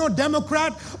Republican or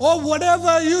Democrat or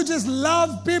whatever. You just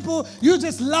love people. You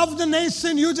just love the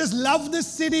nation. You just love the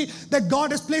city that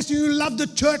God has placed you in. You love the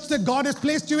church that God has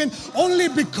placed you in only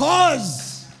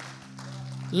because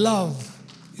love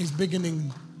is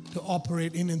beginning to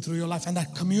operate in and through your life. And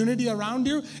that community around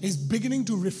you is beginning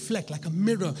to reflect like a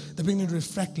mirror. They're beginning to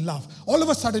reflect love. All of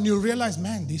a sudden you realize,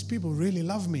 man, these people really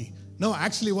love me. No,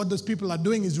 actually what those people are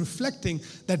doing is reflecting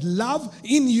that love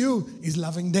in you is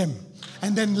loving them.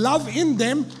 And then love in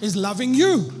them is loving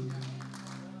you.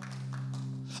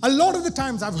 A lot of the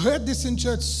times, I've heard this in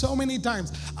church so many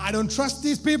times. I don't trust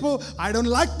these people. I don't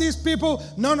like these people.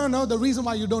 No. The reason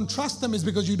why you don't trust them is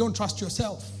because you don't trust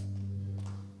yourself.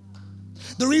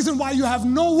 The reason why you have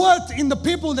no worth in the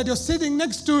people that you're sitting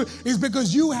next to is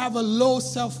because you have a low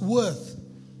self-worth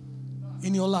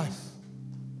in your life.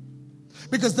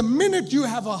 Because the minute you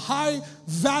have a high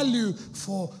value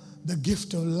for the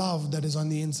gift of love that is on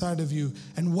the inside of you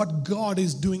and what God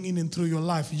is doing in and through your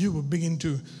life, you will begin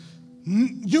to,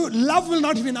 love will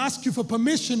not even ask you for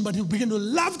permission, but you begin to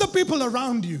love the people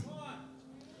around you.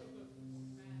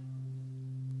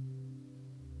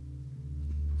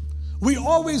 We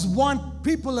always want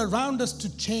people around us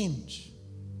to change.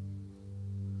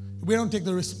 We don't take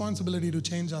the responsibility to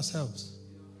change ourselves.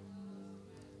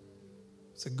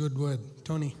 It's a good word.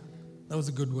 Tony, that was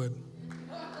a good word.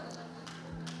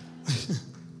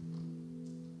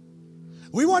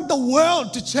 We want the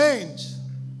world to change.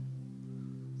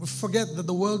 We forget that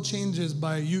the world changes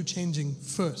by you changing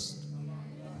first.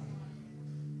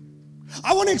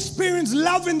 I want to experience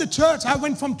love in the church. I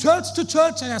went from church to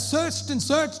church and I searched and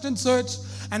searched and searched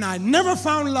and I never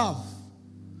found love.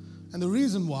 And the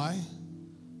reason why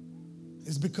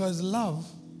is because love,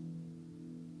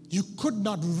 you could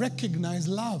not recognize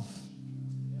love.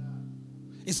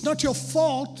 It's not your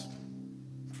fault.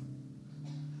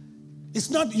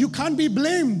 You can't be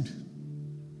blamed.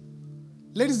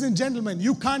 Ladies and gentlemen,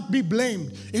 you can't be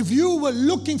blamed. If you were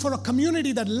looking for a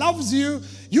community that loves you,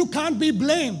 you can't be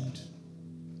blamed.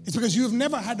 It's because you've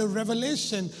never had a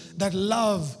revelation that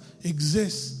love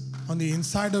exists on the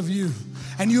inside of you.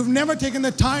 And you've never taken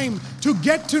the time to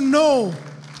get to know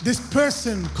this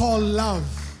person called love.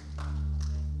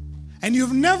 And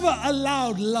you've never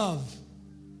allowed love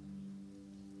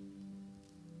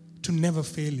to never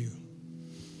fail you.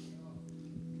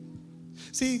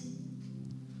 See,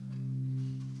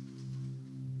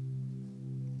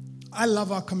 I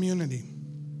love our community.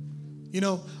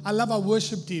 I love our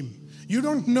worship team. You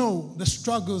don't know the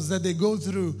struggles that they go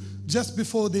through just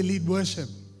before they lead worship.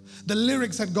 The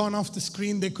lyrics had gone off the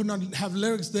screen. They could not have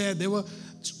lyrics there.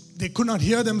 They could not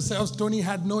hear themselves. Tony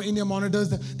had no in-ear monitors.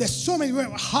 There's so many. We're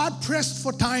hard pressed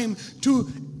for time to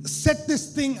set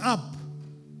this thing up.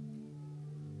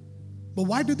 But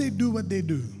why do they do what they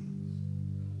do?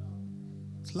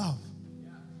 It's love.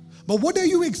 But what are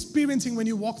you experiencing when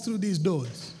you walk through these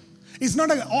doors? It's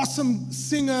not an awesome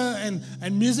singer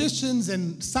and musicians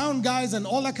and sound guys and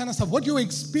all that kind of stuff. What you're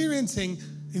experiencing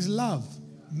is love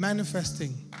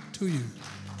manifesting to you.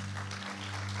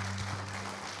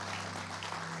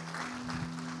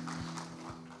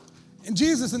 And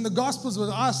Jesus in the Gospels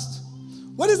was asked,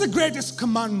 what is the greatest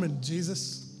commandment,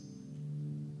 Jesus?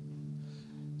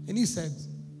 And he said,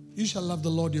 you shall love the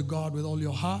Lord your God with all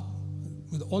your heart,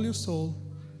 with all your soul,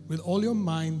 with all your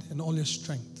mind, and all your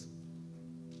strength.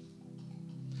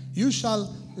 You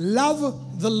shall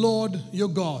love the Lord your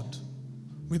God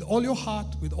with all your heart,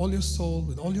 with all your soul,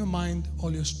 with all your mind,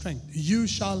 all your strength. You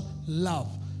shall love.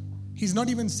 He's not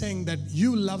even saying that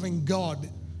you loving God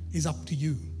is up to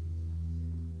you.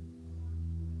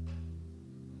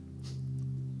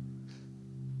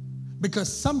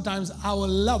 Because sometimes our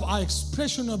love, our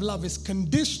expression of love is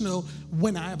conditional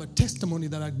when I have a testimony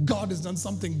that God has done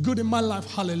something good in my life.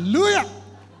 Hallelujah.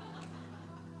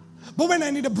 But when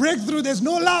I need a breakthrough, there's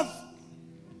no love.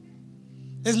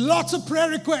 There's lots of prayer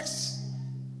requests.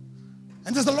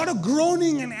 And there's a lot of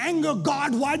groaning and anger.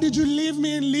 God, why did you leave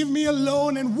me and leave me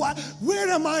alone? And where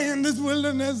am I in this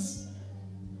wilderness?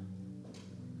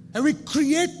 And we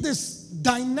create this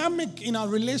dynamic in our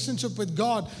relationship with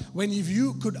God when if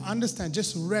you could understand,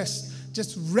 just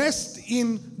rest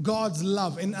in God's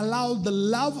love and allow the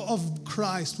love of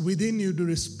Christ within you to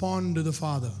respond to the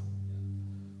Father.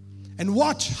 And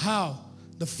watch how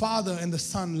the Father and the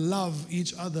Son love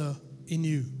each other in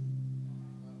you.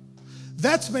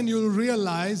 That's when you'll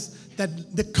realize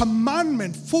that the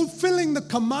commandment, fulfilling the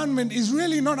commandment, is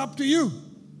really not up to you.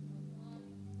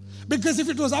 Because if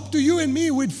it was up to you and me,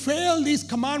 we'd fail these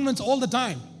commandments all the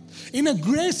time. In a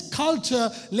grace culture,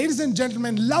 ladies and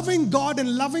gentlemen, loving God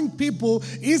and loving people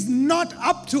is not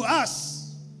up to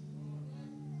us.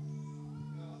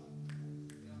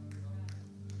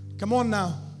 Come on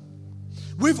now.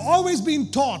 We've always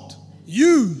been taught,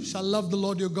 you shall love the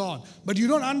Lord your God. But you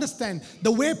don't understand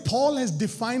the way Paul has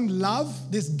defined love,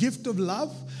 this gift of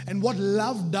love, and what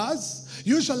love does.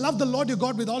 You shall love the Lord your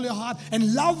God with all your heart.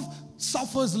 And love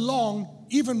suffers long,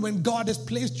 even when God has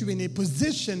placed you in a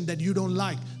position that you don't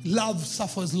like. Love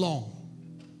suffers long.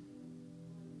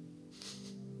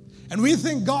 And we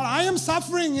think, God, I am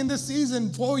suffering in this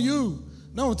season for you.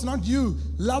 No, it's not you.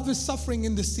 Love is suffering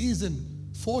in this season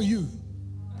for you.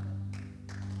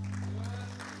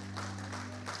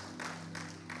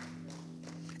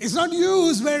 It's not you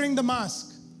who's wearing the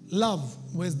mask. Love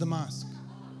wears the mask.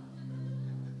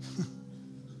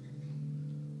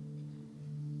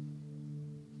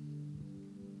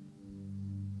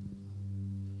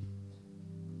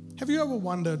 Have you ever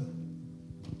wondered,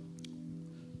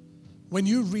 when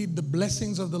you read the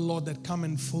blessings of the Lord that come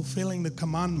in fulfilling the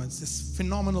commandments, these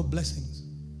phenomenal blessings,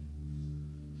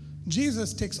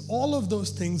 Jesus takes all of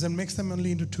those things and makes them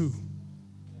only into two.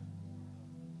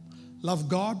 Love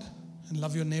God and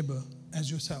love your neighbor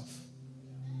as yourself.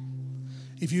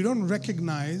 If you don't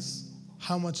recognize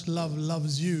how much love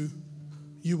loves you,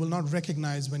 you will not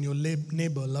recognize when your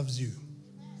neighbor loves you.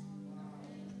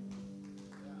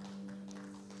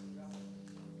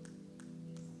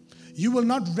 You will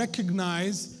not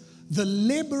recognize the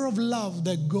labor of love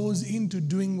that goes into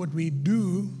doing what we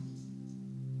do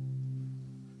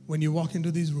when you walk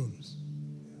into these rooms.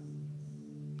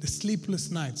 The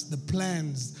sleepless nights, the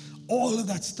plans, all of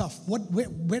that stuff.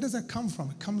 Where does that come from?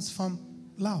 It comes from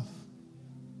love.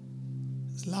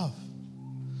 It's love.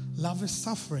 Love is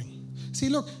suffering. See,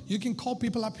 look, you can call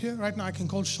people up here right now. I can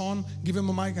call Sean, give him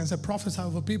a mic and say, prophesy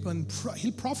over people, and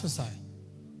he'll prophesy.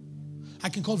 I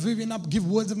can call Vivian up, give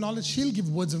words of knowledge. She'll give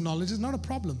words of knowledge. It's not a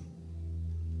problem.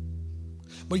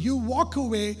 But you walk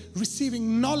away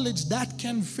receiving knowledge that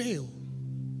can fail.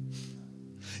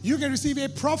 You can receive a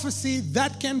prophecy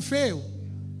that can fail.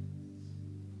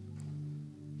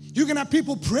 You can have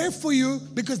people pray for you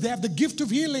because they have the gift of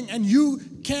healing and you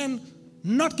can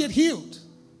not get healed.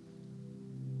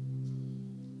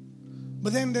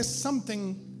 But then there's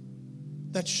something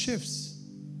that shifts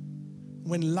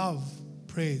when love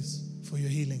prays for your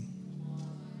healing.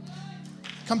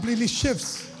 Completely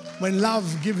shifts when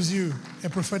love gives you a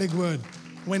prophetic word.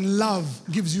 When love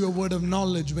gives you a word of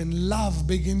knowledge. When love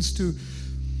begins to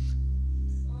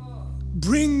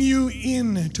bring you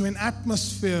in to an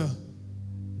atmosphere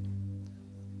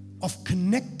of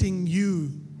connecting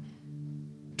you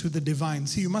to the divine.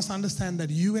 See, you must understand that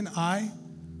you and I,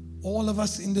 all of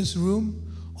us in this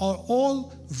room, are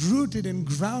all rooted and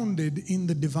grounded in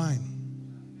the divine.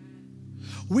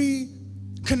 We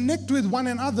connect with one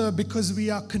another because we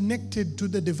are connected to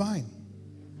the divine.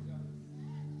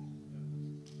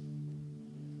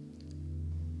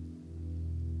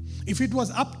 If it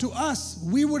was up to us,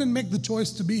 we wouldn't make the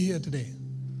choice to be here today.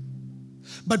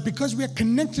 But because we are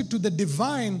connected to the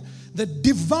divine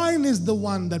is the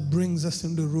one that brings us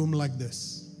into a room like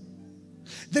this.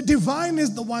 The divine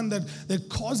is the one that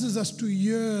causes us to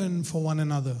yearn for one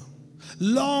another.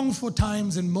 Long for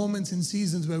times and moments and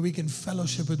seasons where we can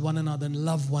fellowship with one another and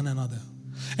love one another.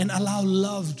 And allow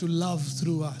love to love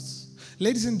through us.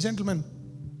 Ladies and gentlemen,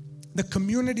 the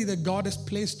community that God has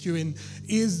placed you in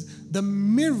is the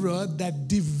mirror that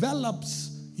develops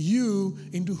you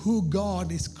into who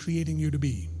God is creating you to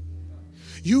be.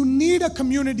 You need a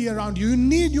community around you. You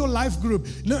need your life group.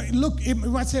 Look, you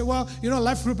might say, well,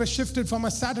 life group has shifted from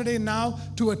a Saturday now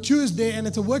to a Tuesday and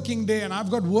it's a working day and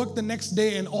I've got work the next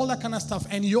day and all that kind of stuff.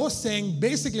 And you're saying,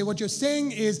 basically what you're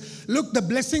saying is, look, the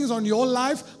blessings on your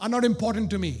life are not important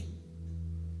to me.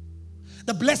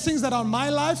 The blessings that are on my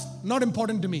life, not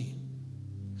important to me.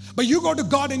 But you go to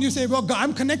God and you say, well, God,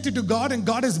 I'm connected to God and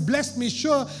God has blessed me.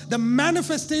 Sure, the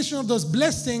manifestation of those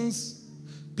blessings,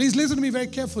 please listen to me very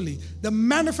carefully. The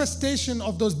manifestation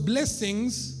of those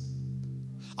blessings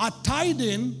are tied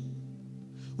in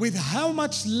with how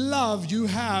much love you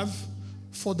have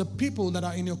for the people that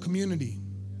are in your community.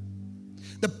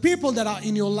 The people that are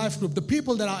in your life group, the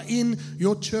people that are in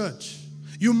your church.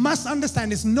 You must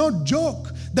understand, it's no joke.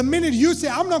 The minute you say,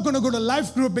 I'm not going to go to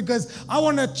life group because I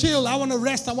want to chill, I want to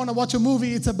rest, I want to watch a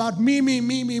movie, it's about me.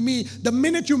 The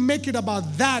minute you make it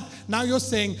about that, now you're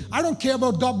saying, I don't care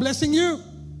about God blessing you.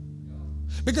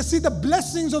 Because see, the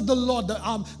blessings of the Lord,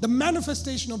 the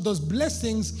manifestation of those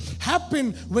blessings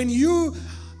happen when you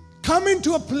come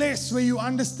into a place where you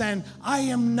understand, I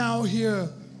am now here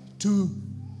to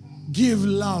give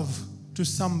love to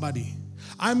somebody.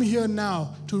 I'm here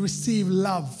now to receive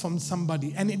love from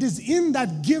somebody. And it is in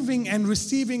that giving and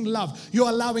receiving love. You're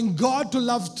allowing God to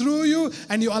love through you,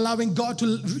 and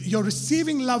you're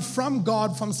receiving love from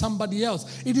God from somebody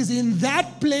else. It is in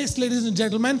that place, ladies and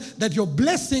gentlemen, that your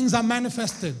blessings are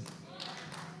manifested.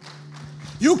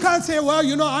 You can't say, well,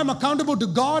 I'm accountable to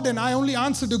God and I only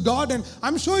answer to God. And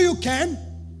I'm sure you can.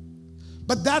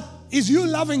 But that is you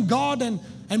loving God and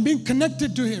being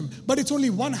connected to Him. But it's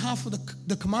only one half of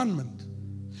the commandment.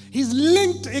 He's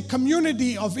linked a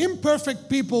community of imperfect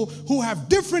people who have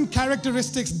different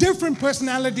characteristics, different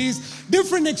personalities,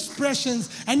 different expressions.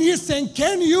 And He is saying,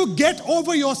 can you get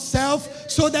over yourself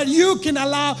so that you can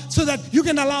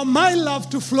allow my love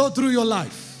to flow through your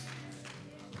life?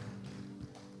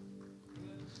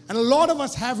 And a lot of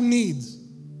us have needs,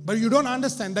 but you don't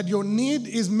understand that your need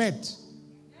is met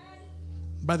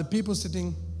by the people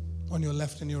sitting on your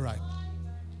left and your right.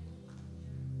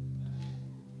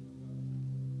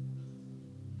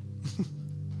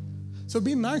 So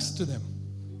be nice to them.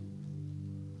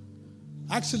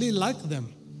 Actually like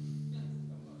them.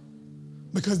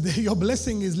 Because your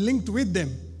blessing is linked with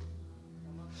them.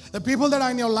 The people that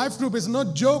are in your life group is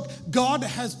no joke. God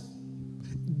has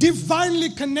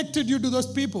divinely connected you to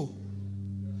those people.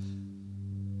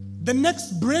 The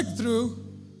next breakthrough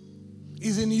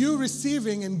is in you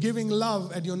receiving and giving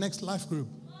love at your next life group.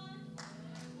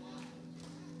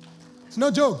 It's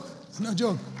no joke. It's no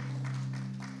joke.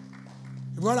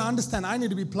 You've got to understand, I need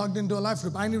to be plugged into a life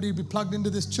group. I need to be plugged into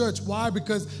this church. Why?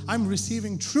 Because I'm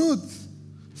receiving truth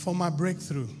for my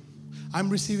breakthrough. I'm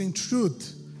receiving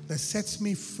truth that sets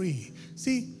me free.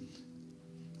 See,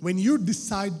 when you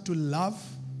decide to love,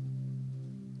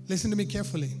 listen to me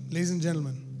carefully, ladies and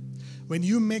gentlemen. When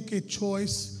you make a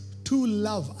choice to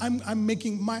love, I'm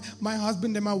making, my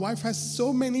husband and my wife has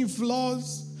so many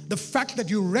flaws. The fact that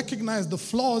you recognize the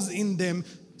flaws in them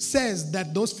says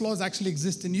that those flaws actually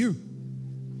exist in you.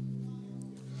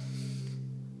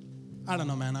 I don't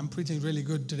know, man. I'm preaching really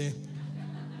good today.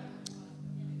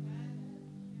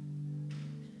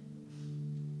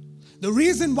 The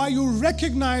reason why you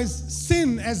recognize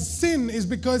sin as sin is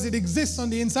because it exists on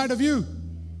the inside of you.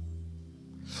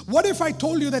 What if I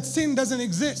told you that sin doesn't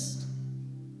exist?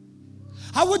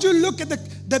 How would you look at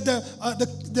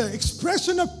the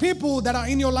expression of people that are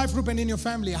in your life group and in your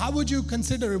family? How would you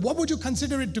consider it? What would you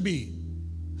consider it to be?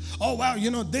 Oh,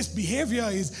 well, this behavior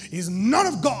is not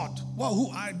of God.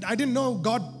 Well, I didn't know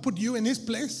God put you in His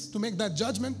place to make that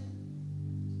judgment.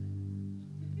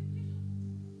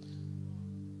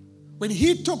 When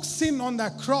He took sin on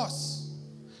that cross,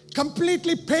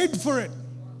 completely paid for it,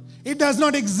 it does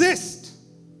not exist.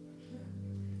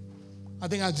 I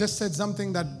think I just said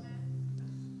something that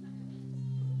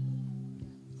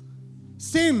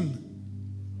sin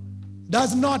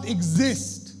does not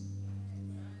exist.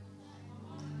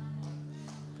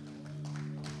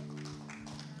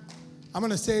 I'm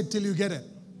going to say it till you get it.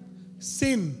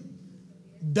 Sin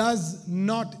does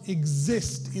not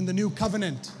exist in the new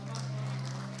covenant.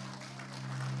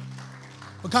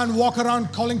 We can't walk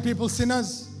around calling people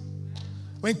sinners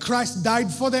when Christ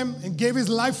died for them and gave His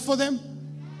life for them.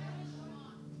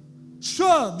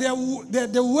 Sure,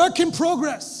 they're work in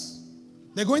progress.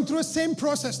 They're going through the same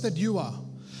process that you are.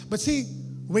 But see,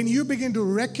 when you begin to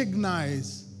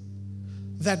recognize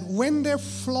that when their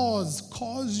flaws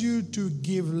cause you to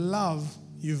give love,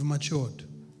 you've matured.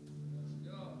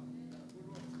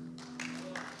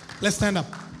 Let's stand up.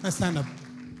 Let's stand up.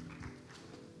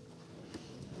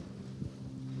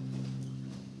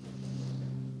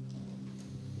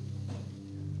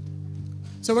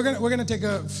 So we're gonna take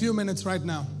a few minutes right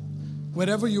now.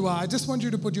 Wherever you are, I just want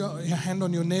you to put your hand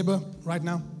on your neighbor right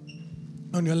now,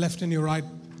 on your left and your right.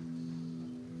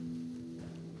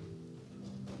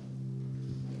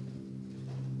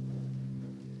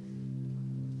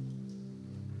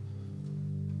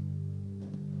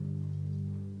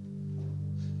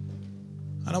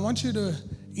 And I want you to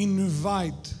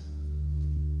invite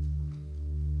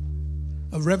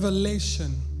a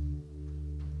revelation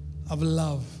of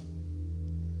love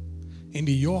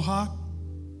into your heart,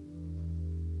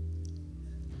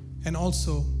 and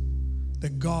also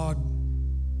that God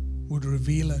would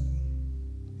reveal it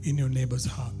in your neighbor's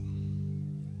heart.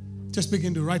 Just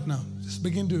begin to, right now, just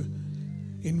begin to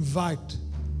invite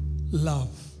love.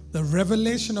 The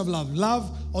revelation of love.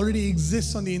 Love already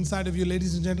exists on the inside of you,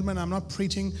 ladies and gentlemen. I'm not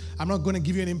preaching. I'm not going to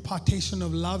give you an impartation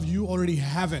of love. You already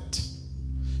have it.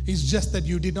 It's just that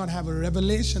you did not have a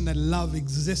revelation that love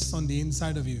exists on the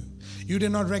inside of you. You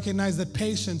did not recognize that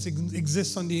patience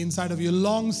exists on the inside of you.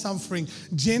 Long suffering,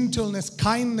 gentleness,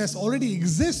 kindness already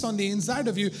exists on the inside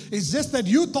of you. It's just that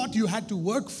you thought you had to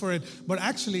work for it, but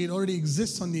actually it already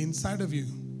exists on the inside of you.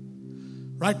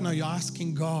 Right now you're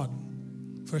asking God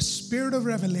for a spirit of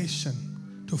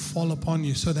revelation to fall upon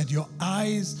you so that your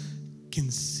eyes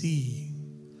can see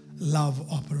love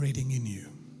operating in you.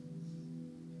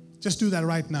 Just do that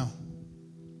right now.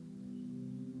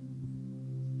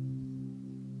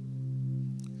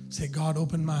 Say, God,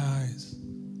 open my eyes.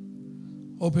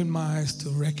 Open my eyes to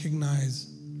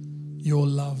recognize your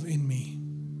love in me.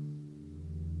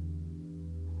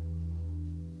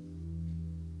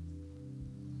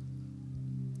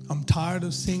 I'm tired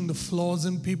of seeing the flaws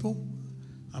in people.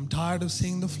 I'm tired of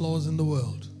seeing the flaws in the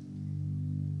world.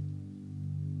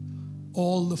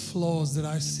 All the flaws that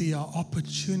I see are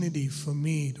opportunity for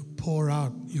me to pour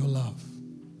out your love.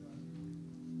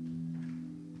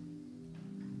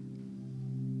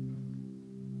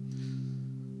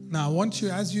 Now, I want you,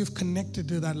 as you've connected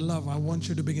to that love, I want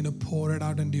you to begin to pour it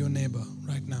out into your neighbor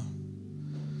right now.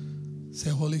 Say,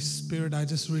 Holy Spirit, I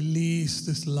just release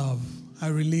this love. I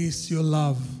release your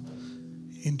love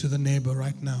into the neighbor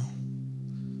right now.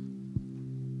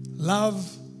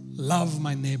 Love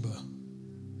my neighbor.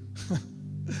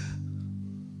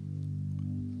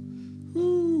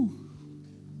 Woo.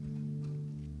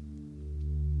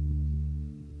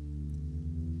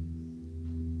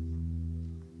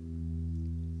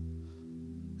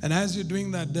 And as you're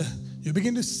doing that, you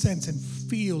begin to sense and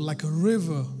feel like a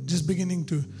river just beginning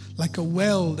to, like a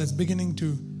well that's beginning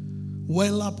to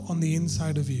well up on the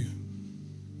inside of you.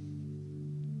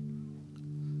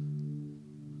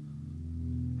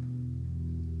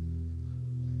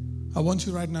 I want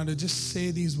you right now to just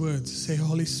say these words. Say,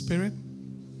 Holy Spirit,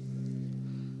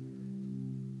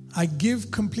 I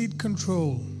give complete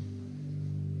control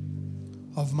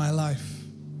of my life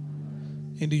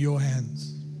into your hands.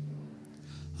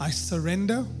 I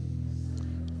surrender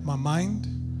my mind,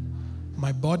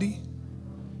 my body,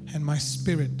 and my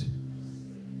spirit.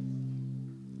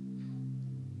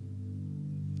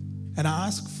 And I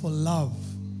ask for love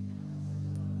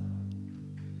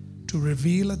to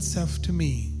reveal itself to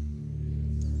me.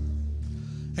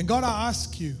 And God, I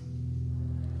ask you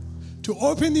to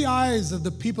open the eyes of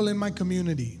the people in my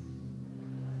community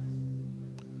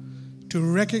to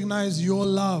recognize your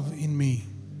love in me.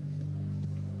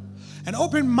 And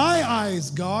open my eyes,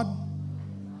 God,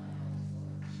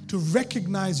 to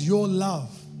recognize your love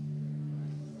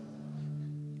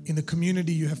in the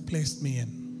community you have placed me in.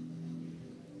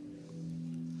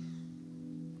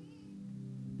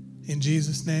 In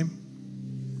Jesus' name,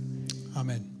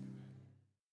 amen.